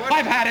discuss it.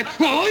 I've had it.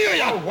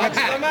 What's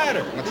the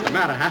matter? What's the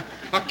matter, huh?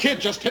 A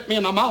kid just hit me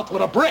in the mouth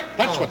with a brick.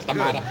 That's what's the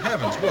matter.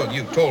 Heavens, well,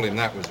 you told him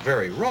that was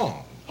very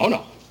wrong. Oh,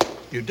 no.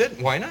 You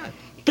didn't? Why not?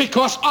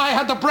 Because I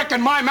had the brick in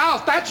my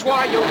mouth. That's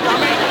why, you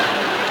dummy.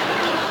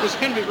 It was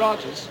Henry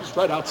Rogers. He's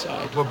right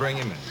outside. We'll bring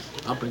him in.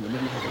 I'll bring him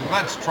in.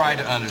 Let's try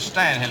to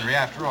understand, Henry.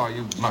 After all,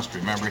 you must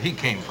remember he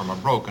came from a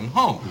broken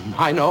home.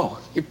 I know.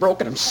 He broke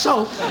it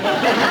himself. Maybe you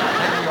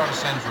ought to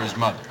send for for his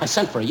mother? I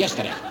sent for her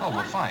yesterday. Oh,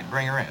 well, fine.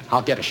 Bring her in.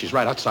 I'll get her. She's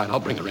right outside. I'll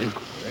bring her in.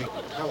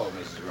 Hello,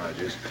 Mrs.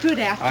 Rogers. Good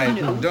I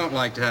afternoon. don't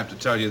like to have to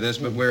tell you this,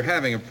 but we're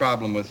having a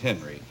problem with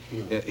Henry.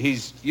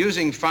 He's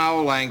using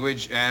foul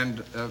language and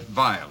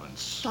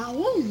violence.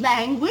 Foul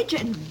language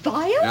and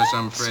violence? Yes,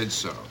 I'm afraid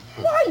so.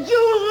 Why,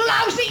 you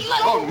lousy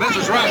little... Oh,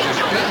 Mrs. Rogers.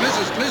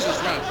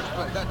 Mrs. Rogers.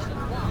 Oh, that's...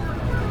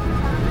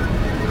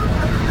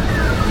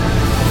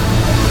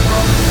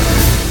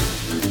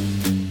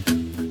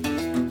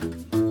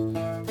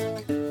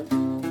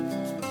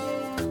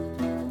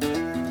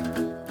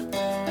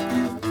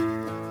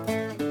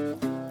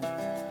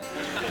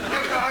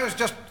 I was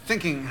just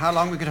thinking how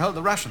long we could hold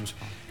the Russians.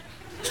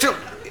 Still,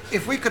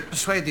 if we could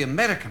persuade the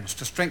Americans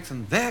to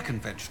strengthen their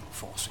conventional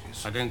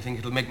forces... I don't think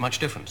it'll make much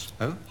difference.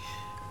 Oh?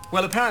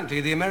 Well, apparently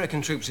the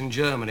American troops in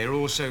Germany are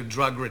all so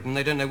drug-ridden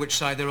they don't know which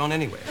side they're on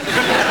anyway.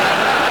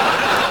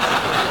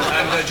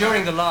 And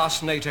during the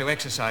last NATO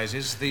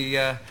exercises,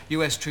 the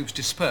US troops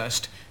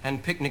dispersed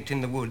and picnicked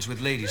in the woods with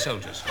lady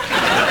soldiers. What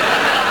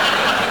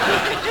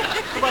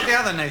about the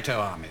other NATO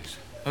armies?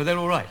 Oh, they're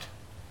all right.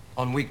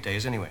 On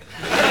weekdays, anyway.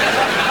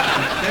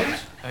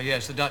 Weekdays?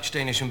 Yes, the Dutch,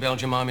 Danish and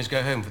Belgian armies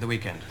go home for the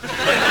weekend.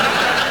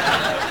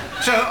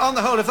 So, on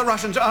the whole, if the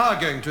Russians are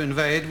going to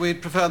invade,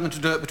 we'd prefer them to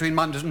do it between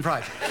Mondays and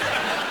Fridays.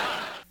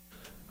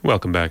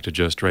 Welcome back to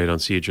Just Right on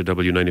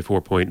CHRW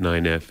 94.9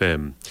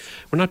 FM.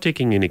 We're not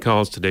taking any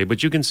calls today,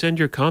 but you can send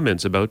your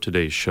comments about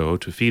today's show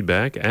to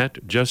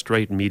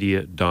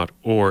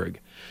feedback@justrightmedia.org.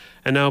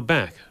 And now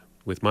back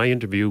with my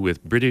interview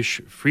with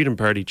British Freedom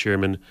Party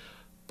Chairman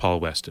Paul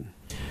Weston.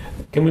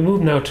 Can we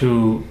move now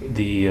to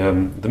the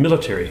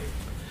military?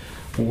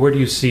 Where do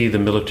you see the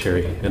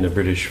military and the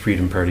British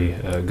Freedom Party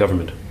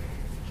government?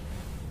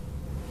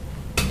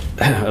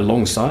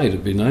 Alongside,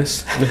 it'd be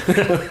nice.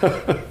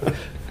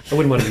 I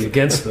wouldn't want to be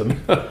against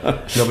them.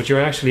 No, but you're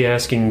actually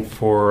asking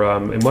for,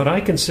 and what I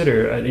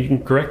consider, and you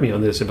can correct me on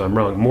this if I'm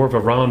wrong, more of a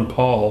Ron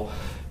Paul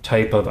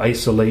type of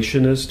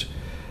isolationist.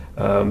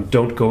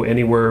 Don't go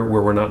anywhere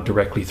where we're not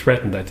directly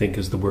threatened, I think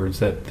is the words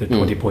that the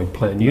 20-point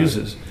plan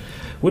uses.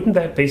 Wouldn't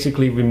that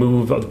basically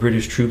remove the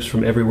British troops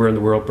from everywhere in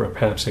the world,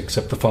 perhaps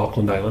except the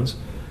Falkland Islands?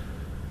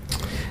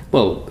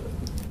 Well,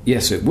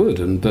 yes, it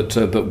would. But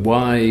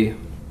why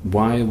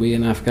are we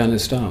in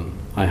Afghanistan?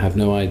 I have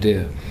no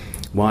idea.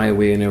 Why are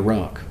we in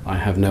Iraq? I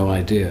have no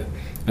idea.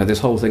 Now, this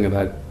whole thing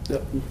about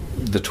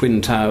the Twin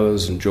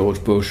Towers and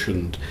George Bush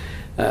and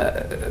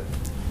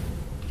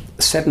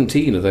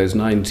 17 of those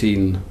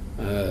 19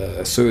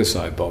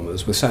 suicide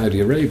bombers were Saudi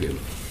Arabian.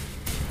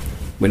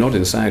 We're not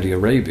in Saudi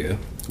Arabia.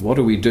 What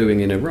are we doing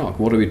in Iraq?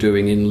 What are we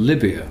doing in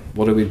Libya?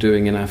 What are we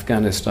doing in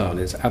Afghanistan?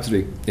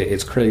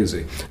 It's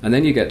crazy. And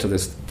then you get to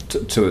this,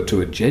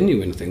 to a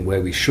genuine thing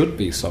where we should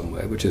be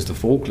somewhere, which is the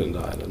Falkland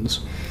Islands.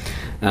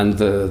 And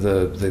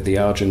the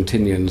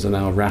Argentinians are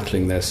now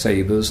rattling their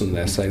sabers and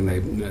they're saying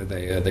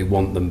they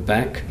want them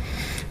back.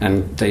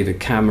 And David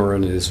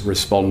Cameron is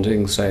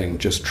responding, saying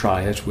just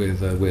try it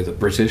with the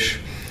British.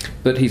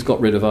 But he's got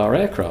rid of our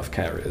aircraft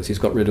carriers. He's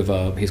got rid of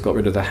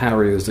the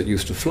Harriers that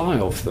used to fly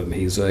off them.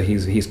 He's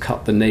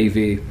cut the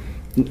Navy,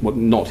 well,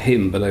 not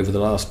him, but over the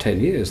last 10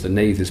 years, the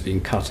Navy's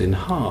been cut in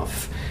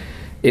half.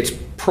 It's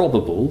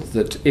probable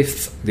that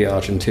if the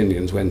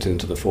Argentinians went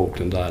into the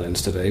Falkland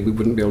Islands today, we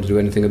wouldn't be able to do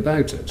anything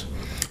about it.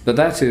 But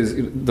that is,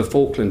 the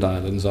Falkland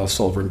Islands are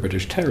sovereign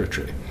British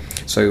territory.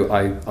 So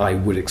I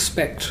would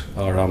expect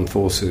our armed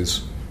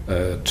forces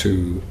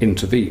to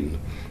intervene,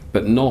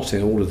 but not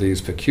in all of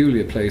these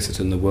peculiar places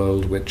in the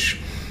world which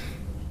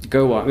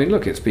go on. I mean,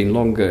 look, it's been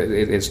longer,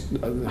 it's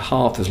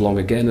half as long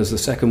again as the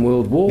Second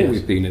World War. Yes.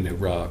 We've been in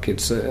Iraq.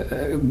 It's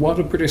what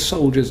are British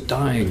soldiers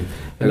dying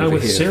and over now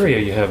with here Syria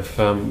you have,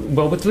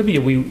 well, with Libya,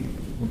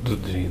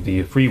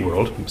 the free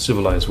world,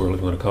 civilized world, if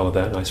you want to call it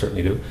that, and I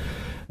certainly do,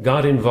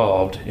 got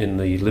involved in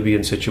the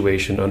Libyan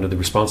situation under the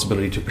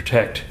responsibility to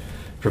protect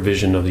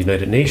provision of the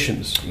United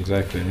Nations.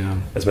 Exactly, yeah.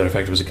 As a matter of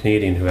fact, it was a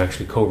Canadian who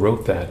actually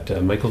co-wrote that,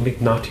 Michael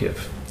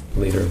Ignatieff,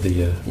 leader of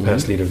the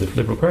past leader of the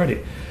Liberal Party.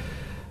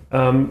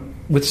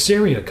 With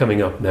Syria coming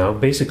up now,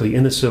 basically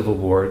in the civil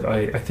war,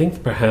 I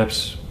think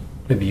perhaps,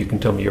 maybe you can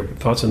tell me your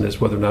thoughts on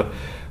this, whether or not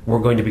we're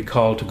going to be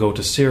called to go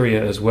to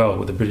Syria as well.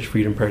 Would the British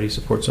Freedom Party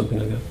support something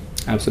like that?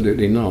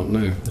 Absolutely not,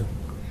 no.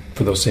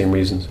 For those same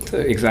reasons?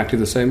 Exactly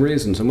the same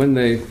reasons. And when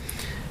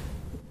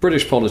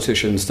British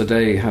politicians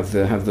today have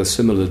the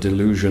similar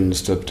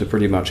delusions to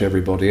pretty much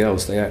everybody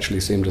else. They actually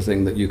seem to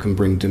think that you can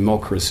bring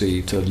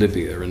democracy to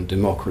Libya and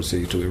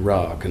democracy to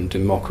Iraq and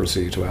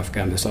democracy to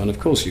Afghanistan. Of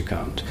course you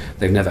can't.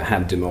 They've never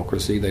had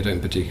democracy. They don't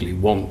particularly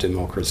want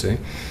democracy.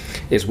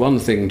 It's one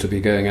thing to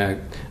be going out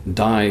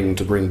dying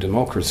to bring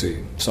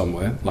democracy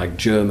somewhere, like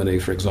Germany,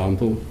 for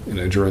example.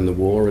 During the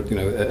war,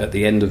 at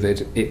the end of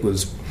it, it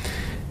was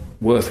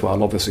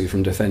worthwhile, obviously,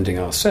 from defending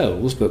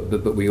ourselves,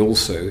 but we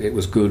also, it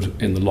was good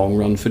in the long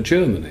run for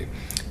Germany.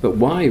 But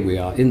why we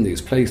are in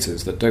these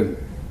places that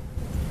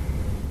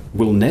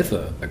will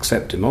never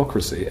accept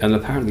democracy, and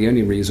apparently the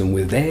only reason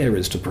we're there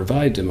is to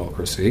provide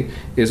democracy,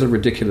 is a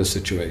ridiculous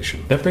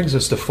situation. That brings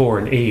us to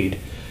foreign aid.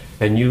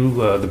 And you,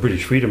 the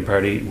British Freedom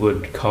Party,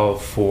 would call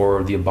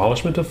for the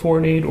abolishment of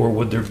foreign aid, or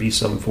would there be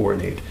some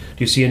foreign aid?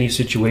 Do you see any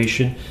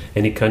situation,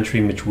 any country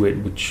in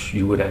which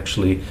you would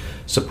actually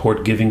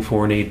support giving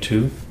foreign aid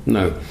to?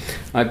 No.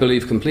 I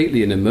believe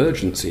completely in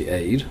emergency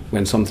aid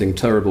when something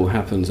terrible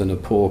happens in a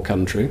poor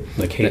country.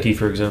 Like Haiti,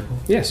 for example?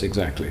 Yes,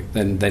 exactly.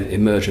 Then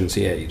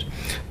emergency aid.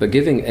 But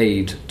giving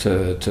aid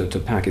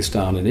to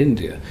Pakistan and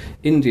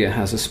India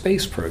has a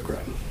space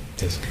program.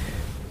 Yes.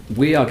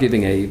 We are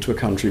giving aid to a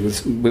country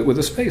with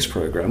a space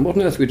program. What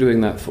on earth are we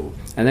doing that for?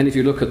 And then if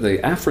you look at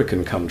the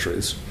African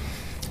countries,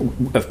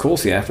 of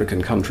course the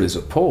African countries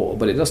are poor,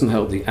 but it doesn't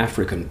help the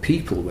African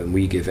people when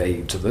we give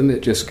aid to them. It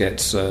just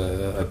gets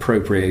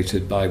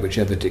appropriated by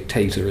whichever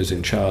dictator is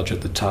in charge at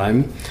the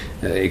time.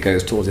 It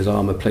goes towards his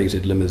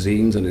armour-plated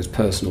limousines and his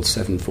personal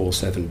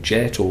 747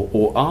 jet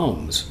or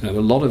arms. A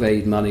lot of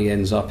aid money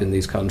ends up in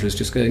these countries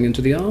just going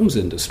into the arms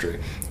industry,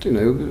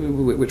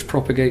 which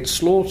propagates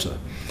slaughter.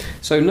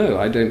 So no,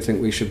 I don't think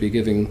we should be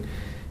giving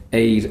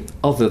aid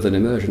other than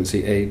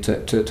emergency aid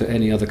to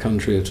any other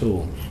country at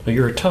all. Well,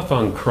 you're a tough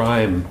on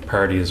crime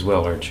party as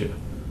well, aren't you?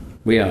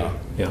 We are.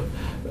 Yeah.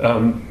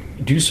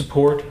 Do you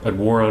support a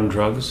war on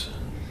drugs?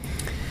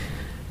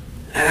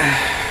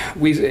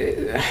 We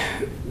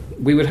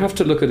would have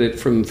to look at it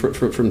from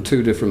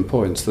two different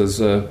points. There's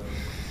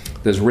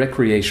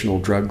recreational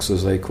drugs,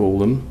 as they call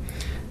them,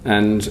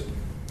 and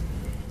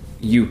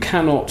you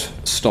cannot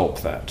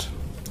stop that.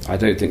 I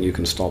don't think you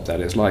can stop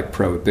that. It's like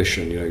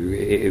prohibition.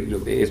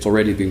 It's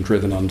already been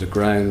driven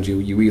underground.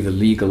 You either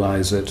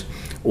legalize it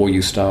or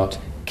you start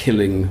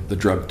killing the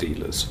drug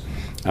dealers.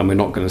 And we're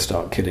not going to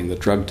start killing the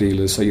drug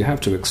dealers, so you have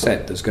to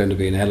accept there's going to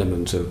be an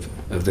element of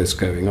this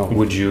going on.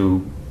 Would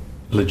you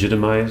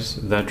legitimize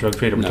that drug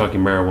trade? Are we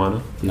talking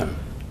marijuana? No.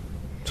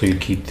 So you'd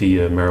keep the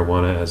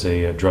marijuana as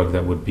a drug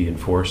that would be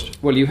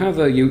enforced? Well, you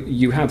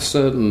have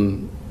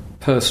certain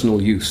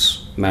personal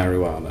use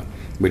marijuana,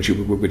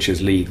 which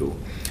is legal.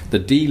 The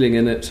dealing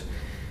in it,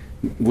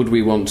 would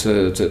we want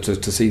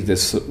to see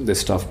this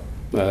stuff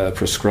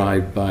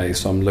prescribed by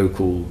some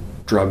local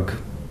drug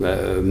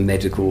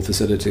medical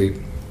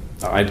facility?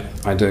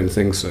 I don't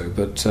think so.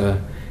 But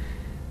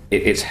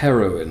it's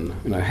heroin.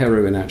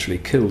 Heroin actually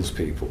kills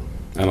people,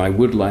 and I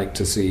would like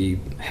to see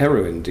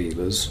heroin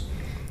dealers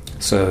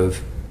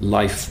serve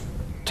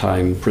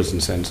lifetime prison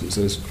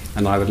sentences,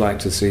 and I would like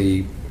to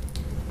see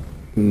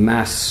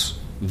mass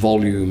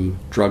volume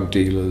drug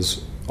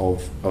dealers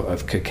of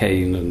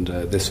cocaine and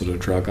this sort of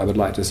drug. I would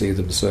like to see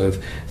them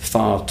serve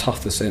far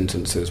tougher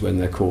sentences when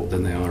they're caught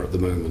than they are at the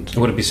moment.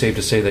 Would it be safe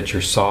to say that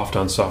you're soft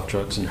on soft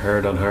drugs and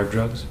hard on hard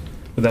drugs?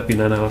 Would that be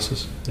an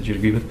analysis that you'd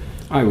agree with?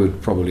 I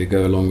would probably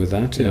go along with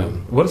that, yeah.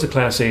 What is a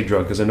Class A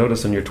drug? Because I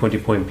noticed on your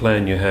 20-point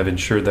plan you have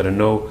ensured that a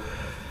no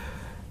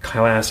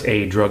Class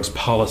A drugs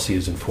policy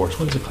is enforced.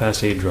 What is a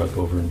Class A drug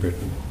over in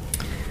Britain?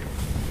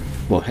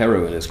 Well,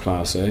 heroin is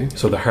Class A.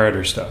 So the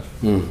harder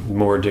stuff,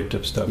 more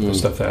addictive stuff, the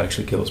stuff that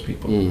actually kills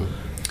people.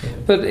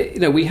 But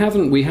we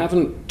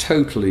haven't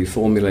totally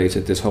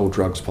formulated this whole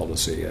drugs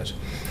policy yet,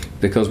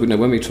 because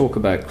when we talk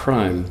about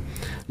crime,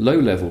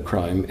 low-level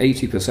crime,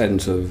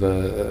 80%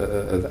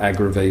 of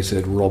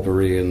aggravated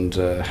robbery and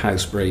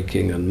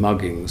housebreaking and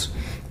muggings,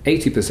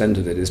 80%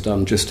 of it is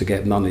done just to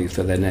get money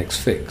for their next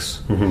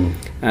fix.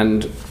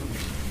 And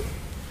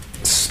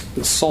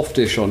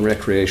softish on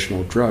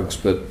recreational drugs,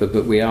 but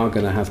we are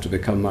going to have to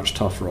become much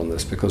tougher on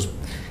this, because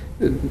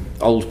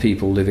old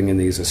people living in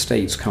these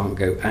estates can't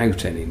go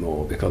out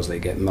anymore because they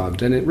get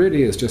mugged, and it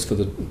really is just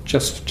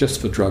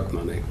for drug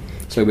money.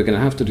 So we're going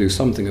to have to do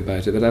something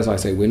about it. But as I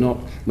say, we're not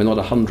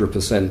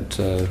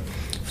 100%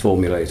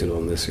 formulated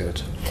on this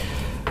yet.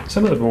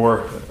 Some of the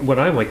more, what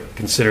I might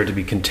consider to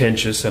be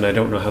contentious, and I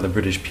don't know how the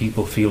British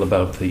people feel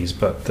about these,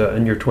 but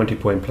in your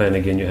 20-point plan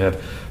again you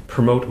have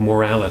promote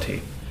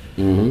morality.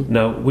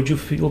 Now, would you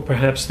feel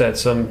perhaps that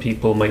some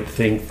people might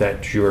think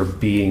that you're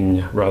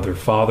being rather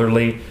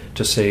fatherly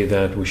to say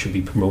that we should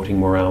be promoting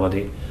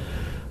morality?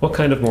 What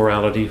kind of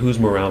morality, whose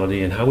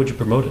morality, and how would you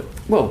promote it?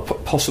 Well,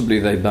 possibly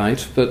they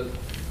might, but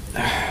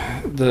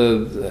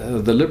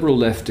the liberal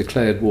left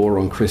declared war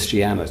on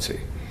Christianity.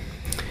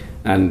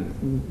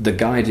 And the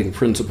guiding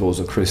principles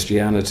of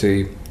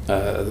Christianity,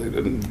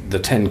 the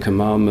Ten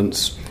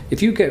Commandments,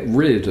 if you get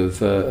rid of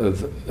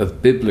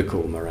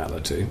biblical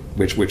morality,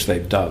 which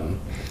they've done,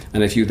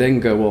 and if you then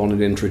go on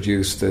and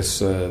introduce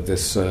this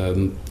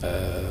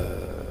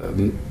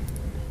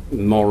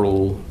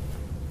moral,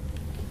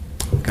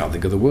 I can't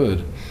think of the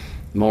word,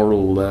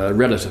 moral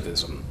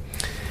relativism,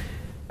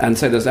 and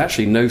say there's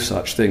actually no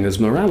such thing as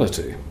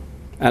morality.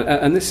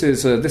 And this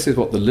is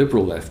what the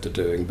liberal left are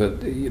doing.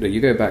 But you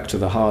go back to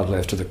the hard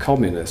left, to the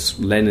communists.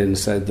 Lenin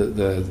said that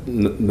the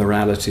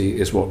morality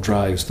is what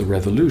drives the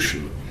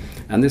revolution,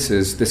 and this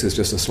is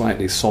just a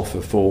slightly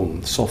softer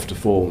form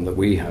that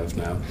we have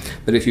now.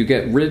 But if you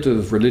get rid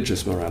of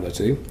religious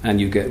morality and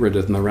you get rid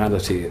of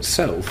morality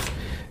itself,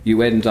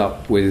 you end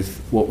up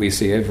with what we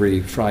see every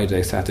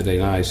Friday, Saturday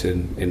night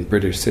in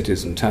British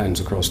cities and towns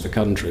across the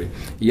country: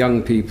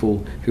 young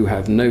people who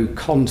have no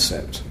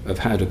concept of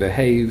how to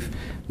behave,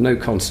 no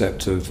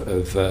concept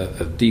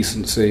of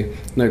decency,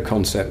 no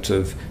concept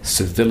of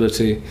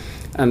civility,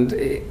 and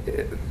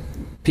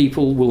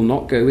people will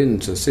not go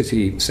into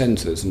city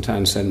centres and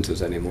town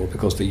centres anymore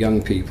because the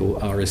young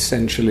people are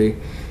essentially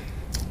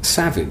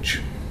savage.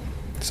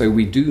 So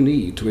we do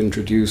need to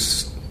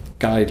introduce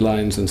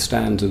guidelines and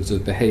standards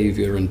of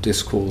behaviour and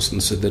discourse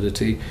and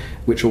civility,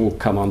 which all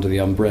come under the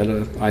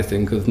umbrella, I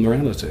think, of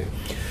morality.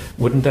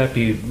 Wouldn't that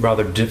be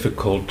rather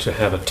difficult to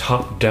have a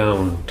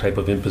top-down type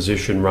of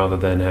imposition rather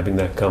than having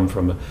that come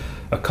from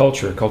a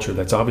culture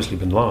that's obviously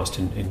been lost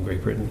in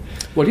Great Britain?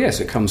 Well, yes,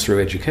 it comes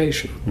through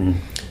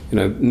education. You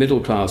know,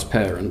 middle-class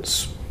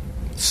parents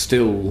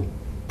still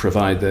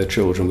provide their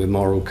children with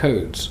moral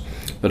codes,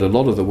 but a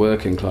lot of the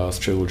working-class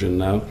children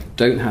now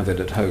don't have it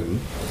at home,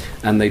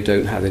 and they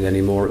don't have it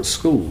anymore at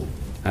school.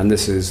 And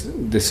it's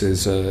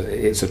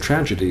a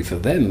tragedy for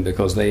them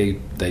because they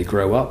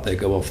grow up, they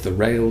go off the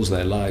rails,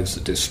 their lives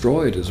are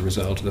destroyed as a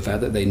result of the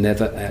fact that they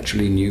never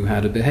actually knew how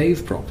to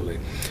behave properly.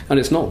 And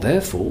it's not their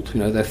fault, you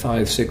know, they're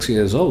 5-6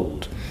 years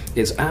old.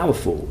 It's our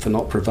fault for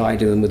not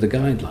providing them with the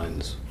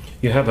guidelines.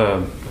 You have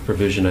a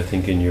provision, I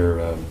think, in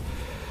your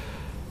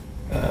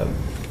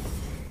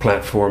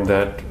platform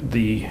that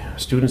the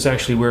students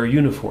actually wear a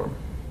uniform.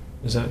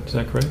 Is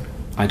that correct?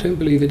 I don't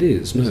believe it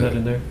is, no. Is that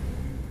in there?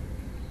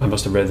 I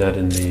must have read that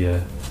in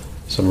the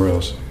somewhere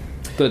else.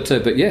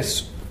 But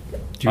yes.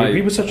 Do you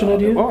agree with such an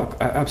idea? Oh,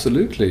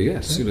 absolutely,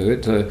 yes. You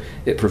know,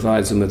 it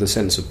provides them with a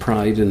sense of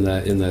pride in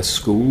their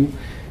school,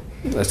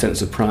 a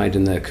sense of pride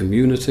in their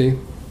community.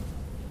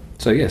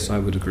 So yes, I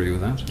would agree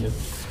with that.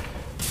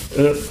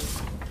 Yeah.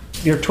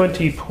 Your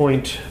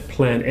 20-point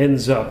plan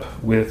ends up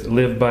with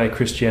live by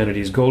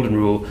Christianity's golden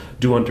rule: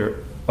 do unto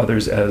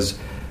others as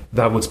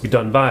thou wouldst be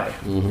done by.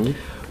 Mm-hmm.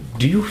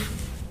 Do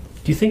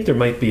you think there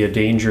might be a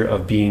danger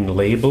of being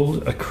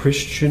labeled a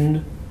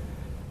Christian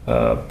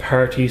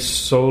party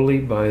solely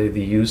by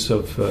the use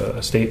of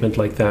a statement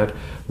like that,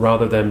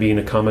 rather than being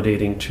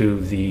accommodating to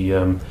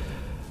the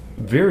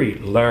very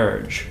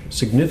large,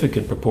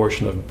 significant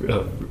proportion of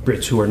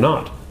Brits who are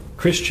not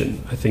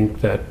Christian? I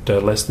think that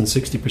less than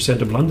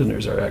 60% of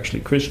Londoners are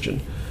actually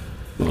Christian.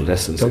 Well,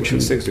 less than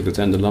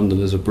 60% of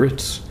Londoners are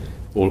Brits.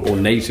 Or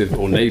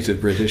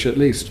native British at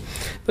least.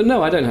 But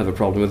no, I don't have a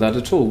problem with that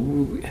at all.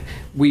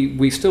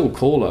 We still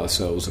call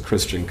ourselves a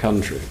Christian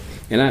country.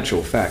 In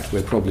actual fact,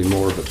 we're probably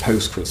more of a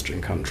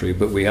post-Christian country,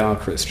 but we are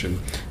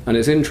Christian. And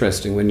it's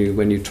interesting when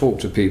you talk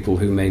to people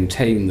who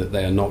maintain that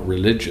they are not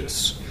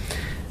religious,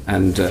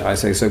 and I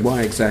say, so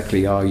why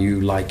exactly are you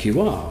like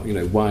you are? You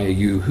know, why are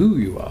you who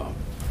you are?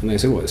 And they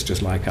say, well, it's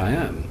just like I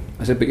am.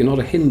 I said, but you're not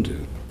a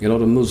Hindu, you're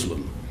not a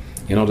Muslim,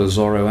 you're not a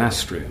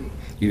Zoroastrian.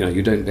 You know,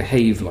 you don't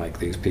behave like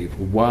these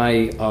people.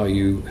 Why are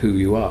you who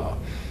you are?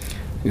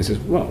 And he says,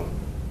 well,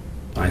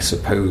 I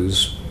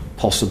suppose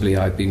possibly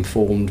I've been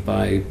formed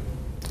by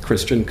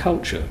Christian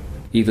culture,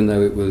 even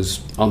though it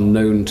was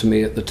unknown to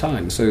me at the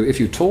time. So if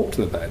you talk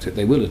to them about it,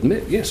 they will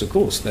admit, yes, of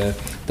course,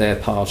 they're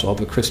part of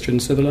a Christian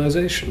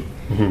civilization.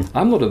 Mm-hmm.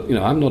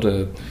 I'm not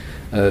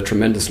a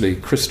tremendously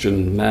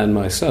Christian man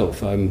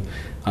myself. I'm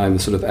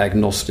sort of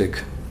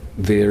agnostic,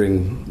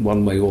 veering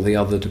one way or the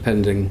other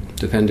depending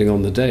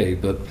on the day.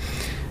 But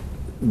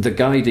the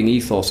guiding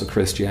ethos of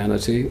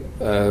Christianity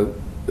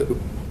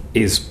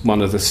is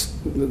one of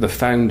the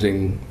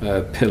founding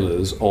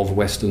pillars of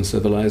Western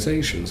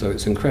civilization. So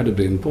it's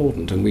incredibly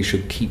important, and we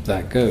should keep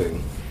that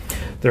going.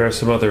 There are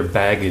some other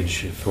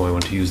baggage, if I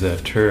want to use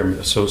that term,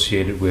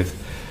 associated with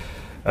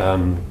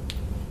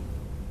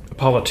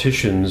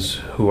politicians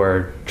who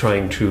are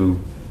trying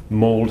to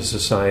mold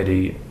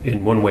society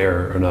in one way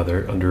or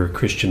another under a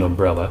Christian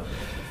umbrella.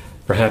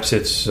 Perhaps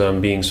it's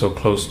being so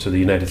close to the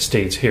United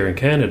States here in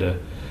Canada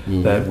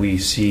that we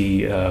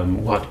see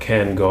what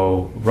can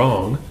go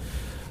wrong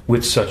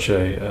with such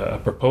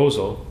a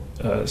proposal,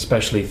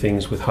 especially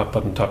things with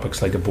hot-button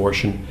topics like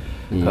abortion,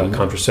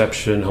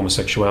 contraception,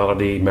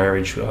 homosexuality,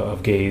 marriage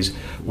of gays.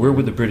 Where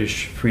would the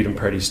British Freedom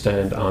Party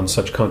stand on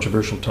such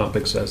controversial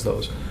topics as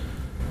those?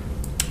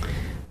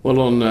 Well,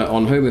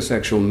 on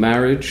homosexual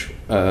marriage,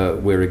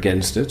 we're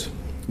against it.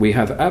 We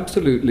have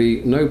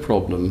absolutely no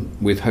problem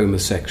with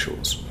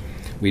homosexuals.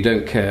 We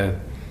don't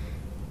care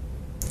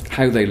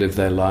how they live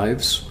their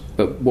lives,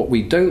 but what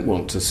we don't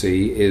want to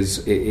see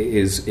is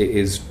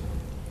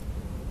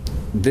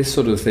this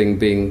sort of thing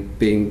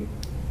being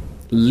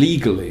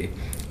legally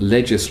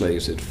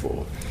legislated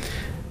for.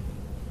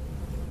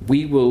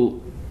 We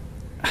will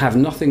have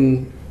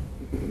nothing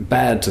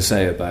bad to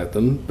say about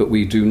them, but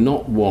we do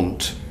not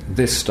want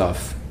this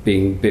stuff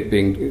being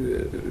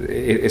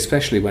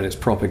especially when it's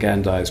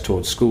propagandized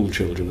towards school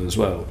children as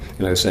well,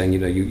 you know, saying, you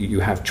know, you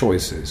have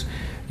choices,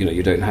 you know,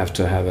 you don't have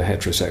to have a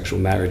heterosexual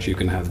marriage, you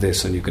can have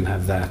this and you can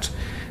have that,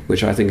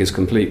 which I think is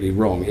completely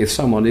wrong. If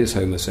someone is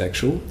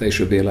homosexual, they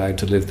should be allowed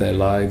to live their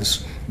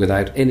lives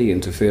without any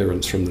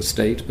interference from the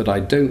state, but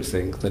I don't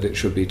think that it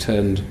should be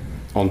turned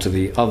onto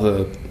the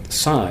other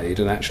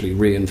side and actually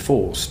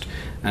reinforced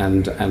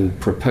and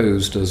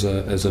proposed as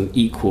an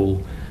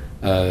equal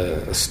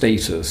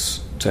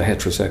status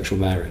heterosexual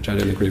marriage. I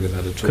don't agree with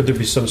that at all. Could there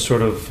be some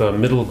sort of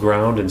middle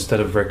ground instead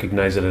of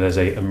recognizing it as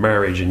a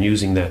marriage and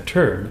using that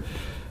term,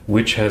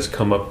 which has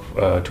come up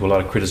to a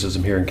lot of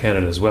criticism here in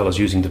Canada as well, as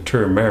using the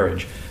term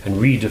marriage and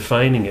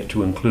redefining it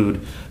to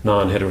include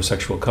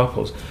non-heterosexual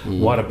couples?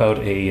 What about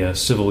a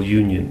civil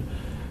union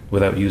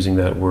without using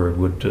that word?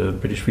 Would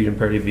British Freedom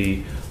Party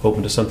be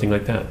open to something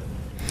like that?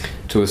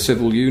 To a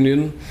civil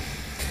union?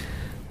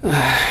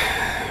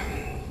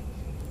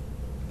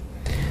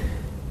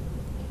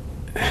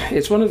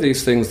 It's one of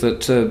these things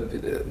that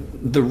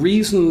the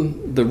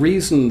reason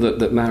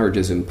that marriage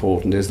is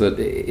important is that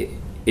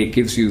it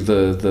gives you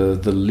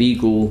the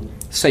legal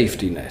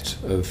safety net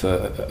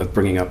of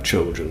bringing up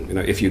children. You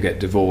know, if you get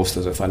divorced,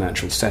 there's a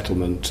financial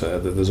settlement.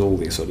 There's all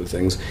these sort of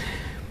things.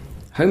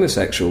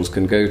 Homosexuals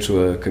can go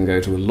to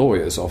a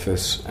lawyer's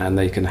office and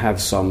they can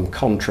have some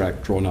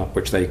contract drawn up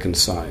which they can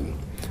sign.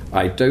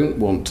 I don't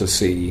want to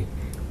see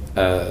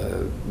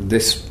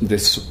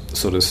this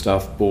sort of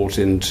stuff brought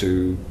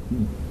into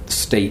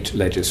state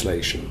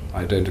legislation.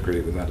 I don't agree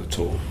with that at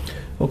all.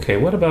 Okay,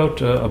 what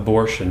about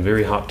abortion?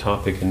 Very hot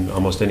topic in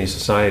almost any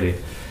society.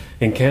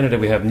 In Canada,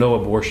 we have no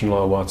abortion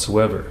law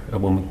whatsoever. A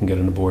woman can get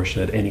an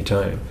abortion at any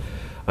time.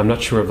 I'm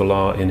not sure of the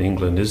law in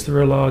England. Is there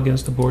a law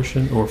against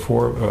abortion or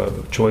for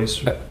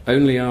choice?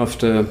 Only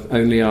after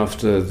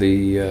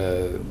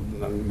the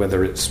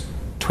whether it's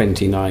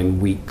 29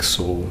 weeks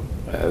or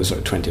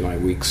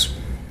 29 weeks.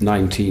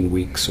 19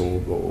 weeks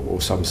or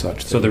some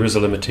such thing. So there is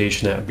a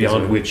limitation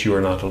beyond which you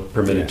are not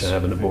permitted to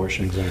have an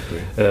abortion.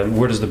 Exactly.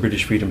 Where does the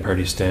British Freedom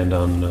Party stand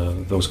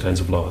on those kinds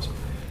of laws?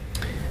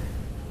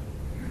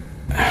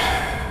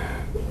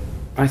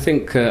 I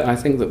think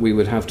that we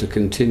would have to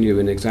continue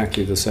in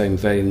exactly the same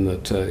vein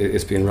that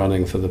it's been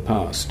running for the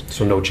past.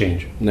 So no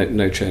change?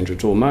 No change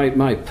at all.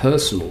 My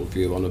personal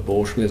view on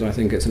abortion is I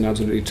think it's an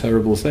absolutely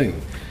terrible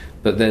thing.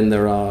 But then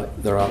there are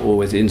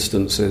always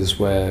instances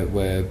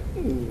where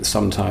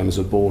sometimes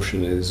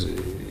abortion is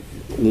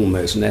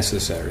almost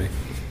necessary.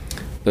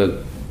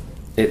 But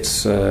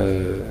it's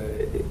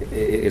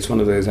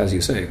one of those, as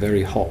you say,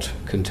 very hot,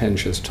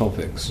 contentious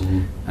topics.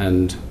 Mm-hmm.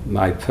 And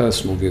my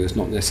personal view is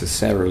not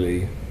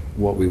necessarily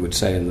what we would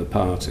say in the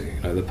party.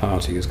 You know, the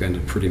party is going to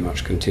pretty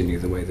much continue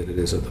the way that it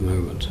is at the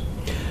moment.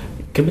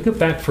 Can we go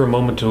back for a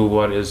moment to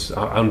what is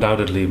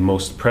undoubtedly the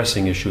most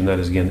pressing issue, and that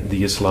is, again,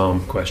 the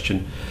Islam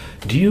question.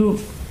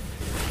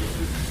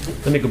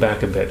 Let me go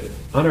back a bit.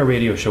 On our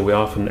radio show, we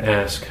often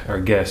ask our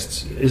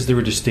guests, is there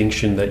a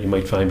distinction that you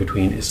might find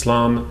between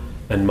Islam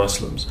and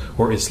Muslims,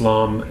 or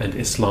Islam and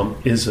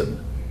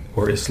Islamism,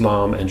 or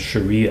Islam and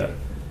Sharia?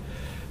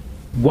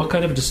 What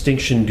kind of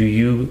distinction do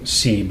you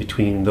see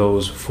between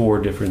those four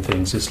different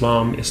things?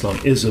 Islam,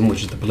 Islamism,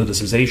 which is the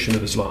politicization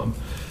of Islam,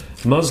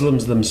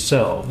 Muslims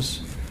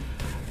themselves,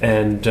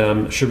 and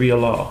Sharia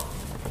law?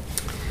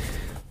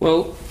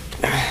 Well,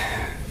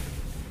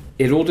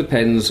 it all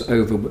depends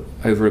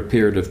over a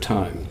period of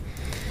time.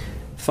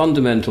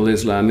 Fundamental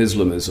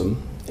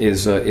Islamism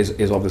is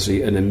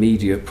obviously an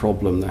immediate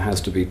problem that has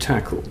to be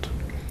tackled.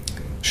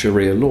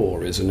 Sharia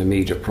law is an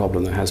immediate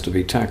problem that has to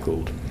be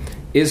tackled.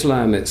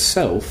 Islam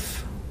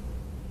itself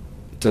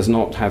does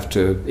not have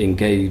to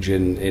engage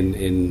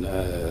in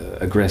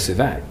aggressive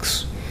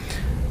acts,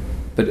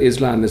 but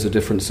Islam is a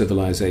different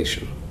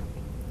civilization.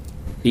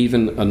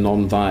 Even a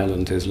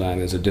non-violent Islam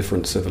is a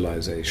different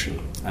civilization,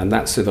 and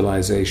that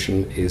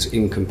civilization is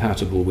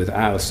incompatible with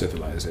our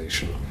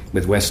civilization,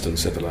 with Western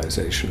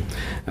civilization.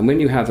 And when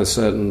you have a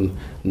certain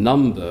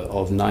number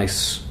of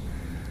nice,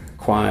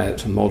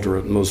 quiet,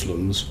 moderate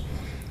Muslims,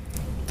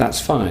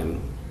 that's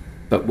fine.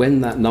 But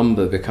when that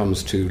number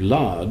becomes too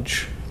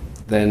large,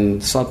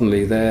 then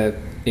suddenly their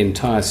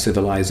entire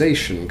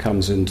civilization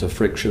comes into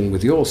friction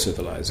with your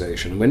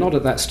civilization. We're not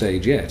at that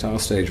stage yet. Our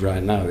stage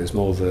right now is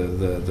more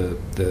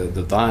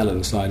the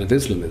violent side of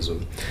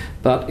Islamism.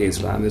 But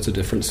Islam is a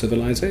different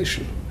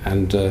civilization.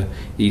 And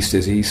East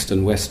is East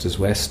and West is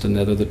West, and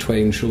never the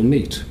twain shall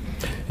meet.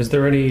 Is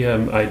there any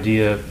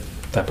idea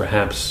that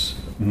perhaps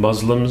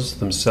Muslims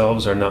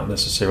themselves are not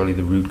necessarily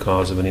the root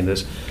cause of any of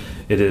this?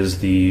 It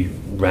is the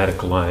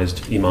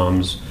radicalized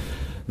imams,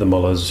 the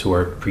mullahs who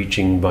are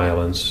preaching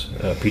violence,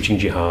 preaching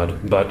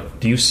jihad. But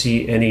do you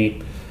see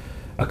any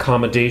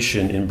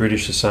accommodation in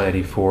British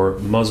society for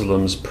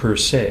Muslims per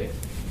se?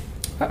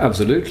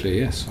 Absolutely,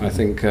 yes. I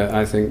think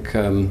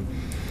again,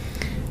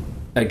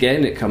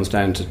 it comes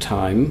down to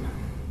time,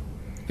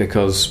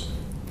 because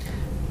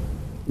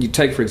you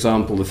take, for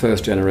example, the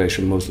first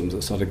generation Muslims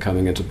that started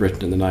coming into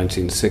Britain in the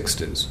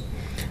 1960s,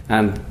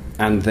 and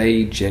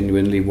they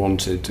genuinely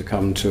wanted to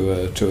come to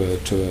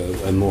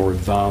a more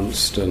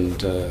advanced and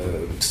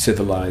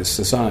civilized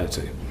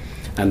society.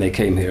 And they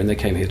came here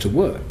to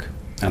work.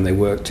 And they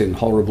worked in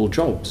horrible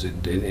jobs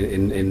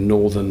in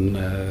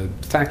northern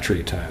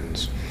factory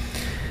towns.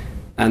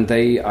 And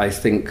they, I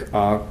think,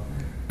 are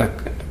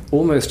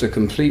almost a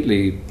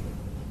completely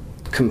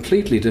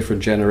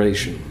different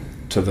generation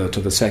to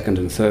the second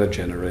and third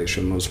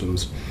generation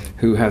Muslims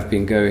who have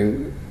been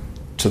going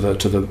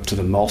to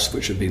the mosque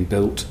which had been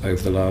built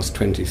over the last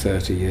 20,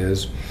 30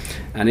 years.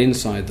 And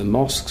inside the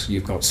mosques,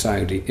 you've got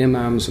Saudi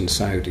imams and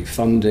Saudi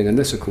funding, and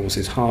this, of course,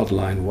 is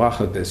hardline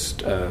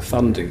Wahhabist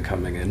funding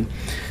coming in.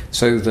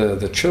 So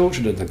the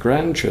children and the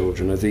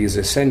grandchildren of these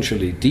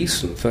essentially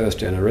decent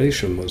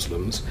first-generation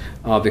Muslims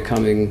are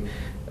becoming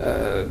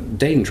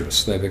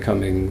dangerous. They're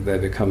becoming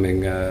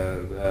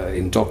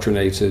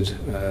indoctrinated,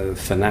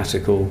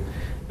 fanatical,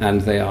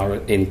 and they are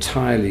an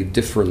entirely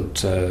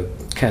different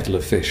kettle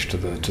of fish to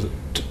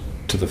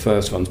the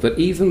first ones. But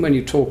even when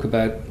you talk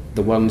about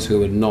the ones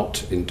who are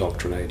not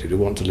indoctrinated, who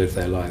want to live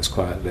their lives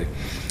quietly,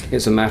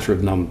 it's a matter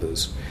of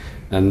numbers.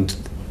 And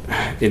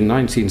in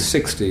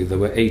 1960, there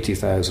were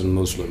 80,000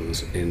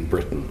 Muslims in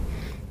Britain.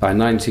 By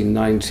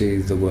 1990,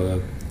 there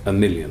were 1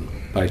 million.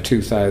 By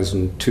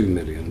 2000, 2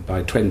 million.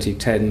 By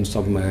 2010,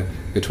 somewhere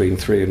between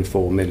 3 and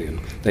 4 million.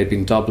 They've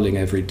been doubling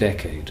every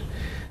decade.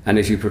 And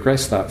if you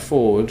progress that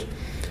forward,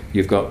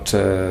 you've got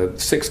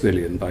 6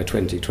 million by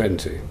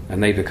 2020,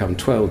 and they become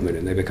 12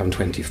 million, they become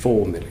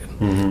 24 million.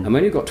 Mm-hmm. And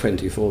when you've got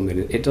 24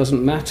 million, it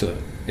doesn't matter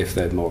if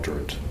they're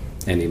moderate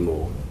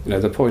anymore. You know,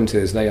 the point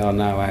is they are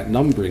now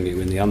outnumbering you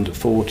in the under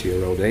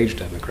 40-year-old age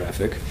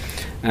demographic,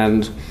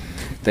 and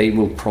they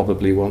will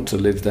probably want to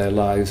live their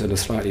lives in a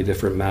slightly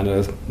different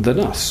manner than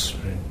us,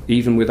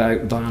 even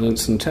without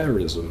violence and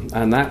terrorism.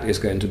 And that is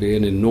going to be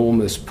an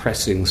enormous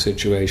pressing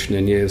situation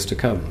in years to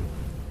come.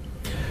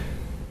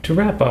 To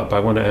wrap up,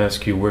 I want to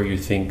ask you where you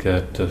think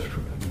that the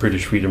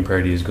British Freedom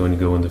Party is going to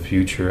go in the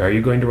future. Are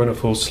you going to run a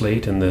full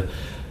slate in the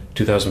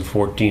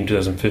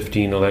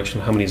 2014-2015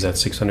 election? How many is that,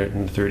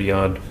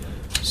 630-odd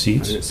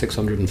seats? It's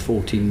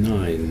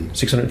 649.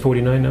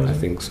 649 now? I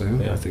think so.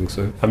 Yeah. I think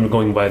so. I'm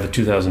going by the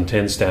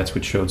 2010 stats,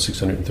 which showed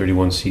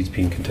 631 seats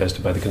being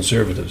contested by the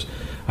Conservatives.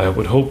 I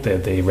would hope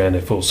that they ran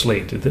a full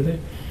slate, did they?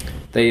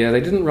 They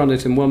didn't run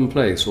it in one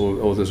place,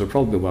 or there's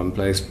probably one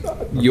place.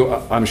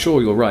 I'm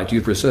sure you're right.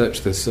 You've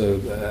researched this,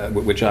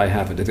 which I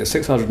haven't. If it's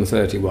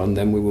 631,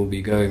 then we will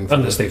be going for...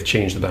 Unless they've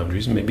changed the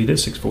boundaries, maybe it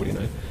is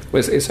 649.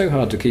 Well, it's so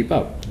hard to keep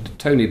up.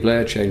 Tony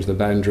Blair changed the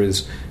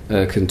boundaries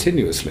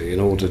continuously in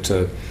order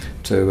to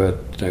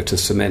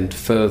cement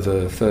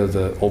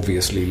further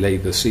obviously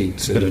Labour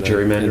seats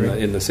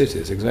in the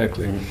cities,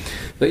 exactly. Mm.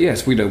 But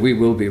yes, we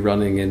will be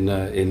running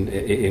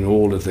in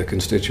all of the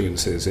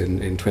constituencies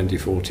in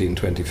 2014,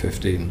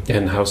 2015.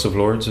 And House of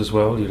Lords as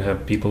well. You'd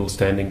have people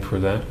standing for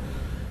that.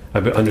 I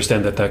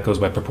understand that goes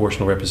by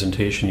proportional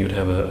representation. You'd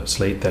have a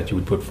slate that you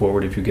would put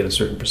forward if you get a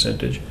certain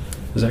percentage.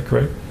 Is that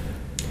correct?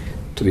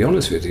 To be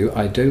honest with you,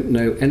 I don't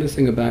know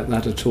anything about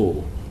that at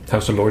all.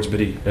 House of Lords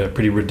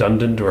pretty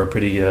redundant, or a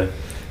pretty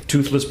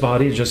toothless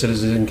body, just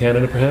as it is in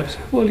Canada, perhaps?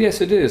 Well, yes,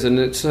 it is, and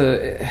it's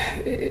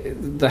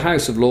the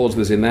House of Lords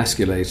was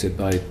emasculated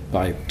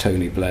by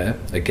Tony Blair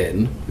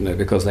again,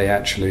 because they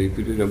actually,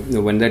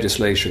 when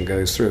legislation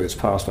goes through, it's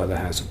passed by the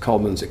House of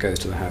Commons, it goes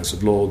to the House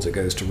of Lords, it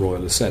goes to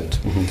royal assent,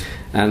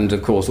 and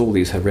of course all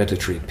these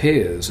hereditary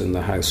peers in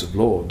the House of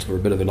Lords were a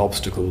bit of an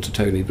obstacle to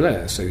Tony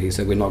Blair. So he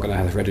said, we're not going to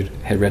have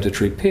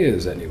hereditary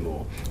peers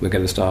anymore. We're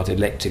going to start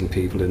electing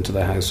people into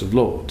the House of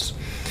Lords,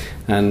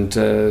 and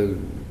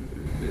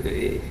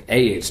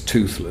A, it's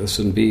toothless,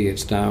 and B,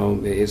 it's now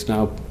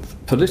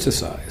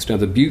politicised. Now,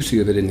 the beauty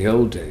of it in the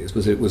old days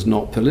was it was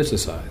not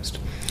politicised.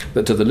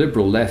 But to the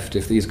liberal left,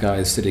 if these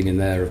guys sitting in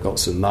there have got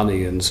some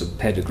money and some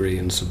pedigree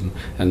and some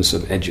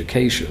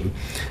education,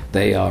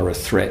 they are a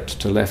threat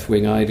to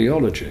left-wing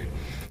ideology.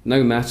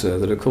 No matter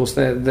that, of course,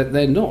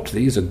 they're not.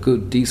 These are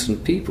good,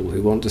 decent people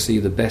who want to see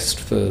the best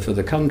for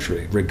the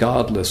country,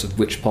 regardless of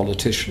which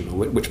politician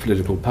or which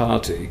political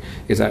party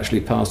is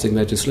actually passing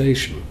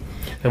legislation.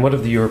 And what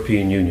of the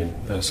European Union?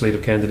 A slate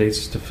of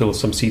candidates to fill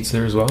some seats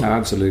there as well?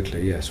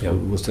 Absolutely, yes. Yeah.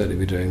 We'll certainly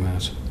be doing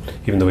that.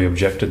 Even though we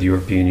object to the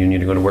European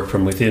Union, you're going to work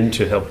from within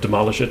to help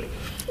demolish it?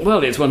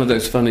 Well, it's one of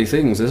those funny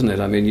things, isn't it?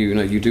 I mean,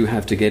 you do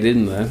have to get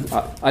in there.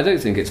 I don't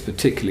think it's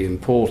particularly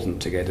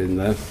important to get in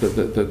there,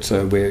 but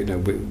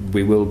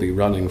we will be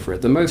running for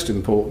it. The most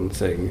important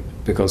thing,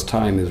 because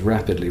time is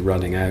rapidly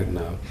running out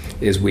now,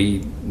 is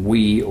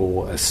we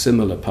or a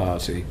similar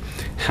party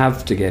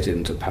have to get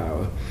into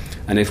power,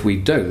 and if we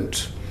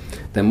don't,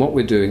 then what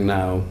we're doing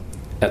now,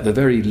 at the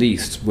very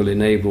least, will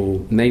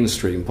enable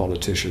mainstream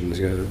politicians,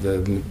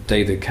 the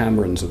David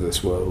Camerons of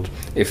this world,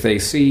 if they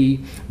see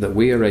that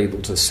we are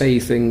able to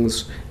say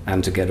things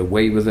and to get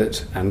away with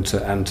it and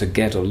to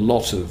get a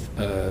lot of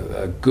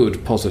a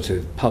good,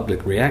 positive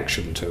public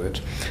reaction to it,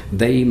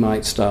 they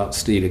might start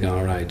stealing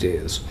our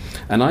ideas.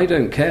 And I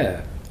don't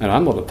care. And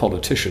I'm not a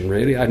politician,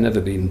 really. I've never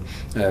been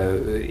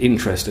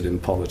interested in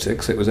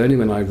politics. It was only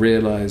when I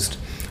realised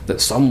that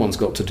someone's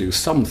got to do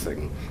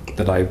something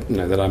that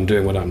I'm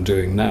doing what I'm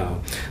doing now.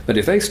 But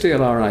if they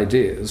steal our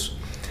ideas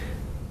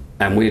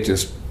and we're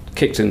just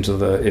kicked into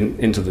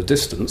the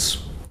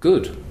distance,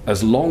 good.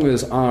 As long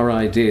as our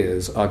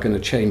ideas are going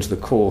to change the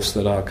course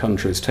that our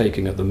country is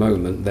taking at the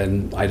moment,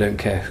 then I don't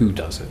care who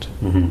does it.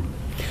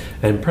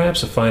 And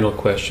perhaps a final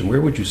question: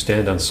 where would you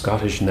stand on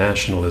Scottish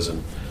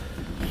nationalism?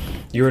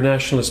 You're a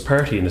nationalist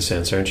party in a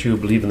sense, aren't you? You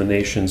believe in the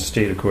nation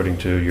state according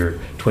to your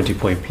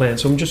 20-point plan.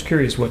 So I'm just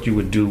curious what you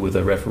would do with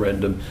a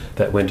referendum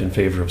that went in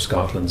favour of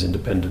Scotland's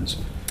independence.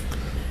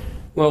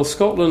 Well,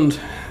 Scotland,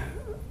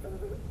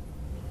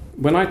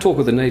 when I talk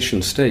of the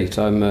nation state,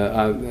 I'm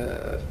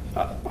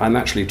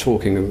actually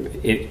talking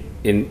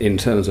in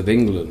terms of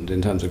England,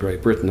 in terms of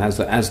Great Britain,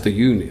 as the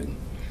Union.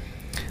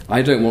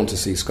 I don't want to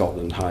see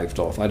Scotland hived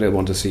off. I don't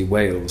want to see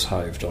Wales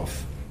hived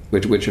off,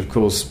 which of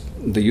course,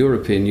 the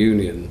European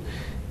Union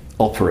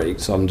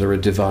operates under a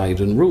divide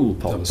and rule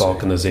policy. A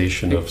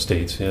balkanization of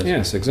states, yes.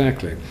 Yes,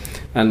 exactly.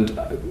 And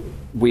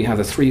we have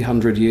a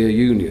 300-year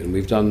union.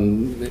 We've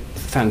done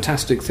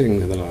fantastic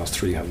things in the last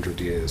 300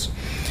 years.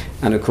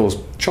 And of course,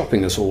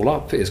 chopping us all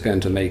up is going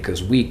to make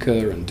us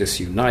weaker and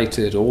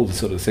disunited, all the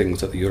sort of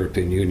things that the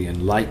European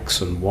Union likes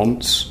and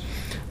wants.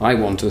 I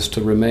want us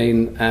to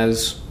remain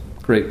as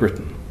Great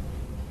Britain.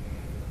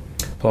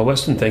 Paul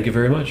Weston, thank you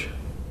very much.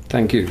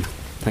 Thank you.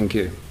 Thank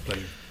you.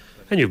 Pleasure.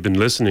 And you've been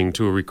listening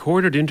to a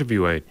recorded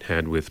interview I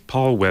had with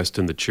Paul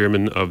Weston, the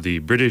chairman of the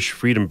British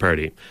Freedom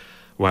Party,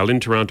 while in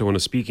Toronto on a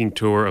speaking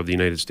tour of the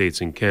United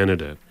States and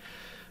Canada.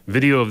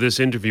 Video of this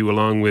interview,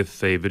 along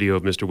with a video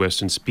of Mr.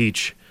 Weston's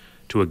speech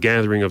to a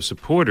gathering of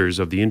supporters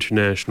of the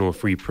International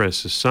Free Press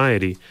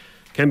Society,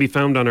 can be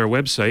found on our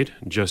website,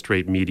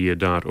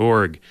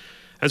 justratemedia.org,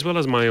 as well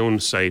as my own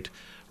site,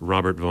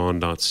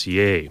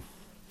 robertvaughan.ca,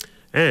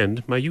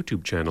 and my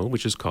YouTube channel,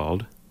 which is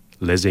called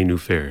Laissez-nous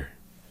faire.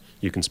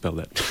 You can spell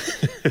that.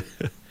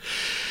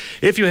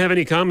 If you have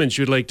any comments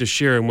you'd like to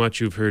share on what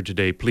you've heard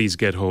today, please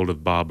get hold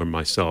of Bob or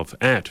myself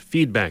at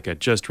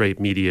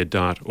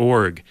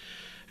feedback@justratemedia.org.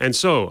 And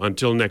so,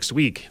 until next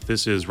week,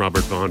 this is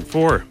Robert Vaughan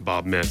for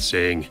Bob Metz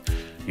saying,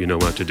 you know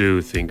what to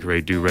do, think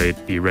right, do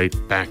right, be right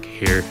back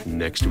here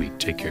next week.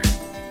 Take care.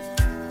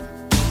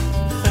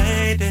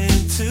 Fade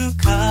into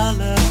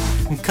color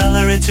and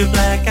color into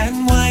black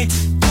and white.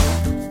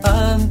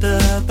 Under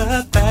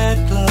the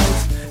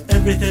bedclothes,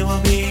 everything will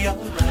be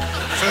alright.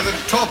 So the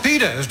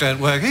torpedoes don't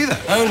work either?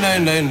 Oh,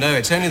 no.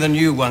 It's only the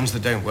new ones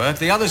that don't work.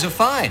 The others are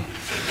fine.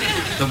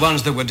 The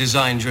ones that were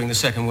designed during the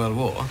Second World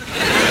War.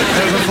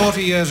 Over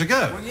 40 years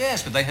ago? Well,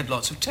 yes, but they had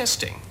lots of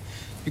testing.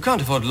 You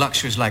can't afford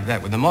luxuries like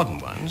that with the modern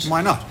ones.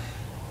 Why not?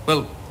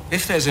 Well,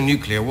 if there's a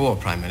nuclear war,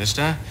 Prime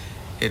Minister,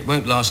 it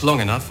won't last long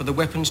enough for the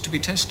weapons to be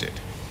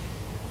tested.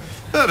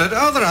 Bernard,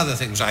 are there other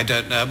things I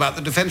don't know about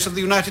the defence of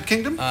the United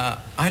Kingdom?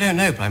 I don't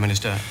know, Prime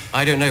Minister.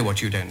 I don't know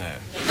what you don't know.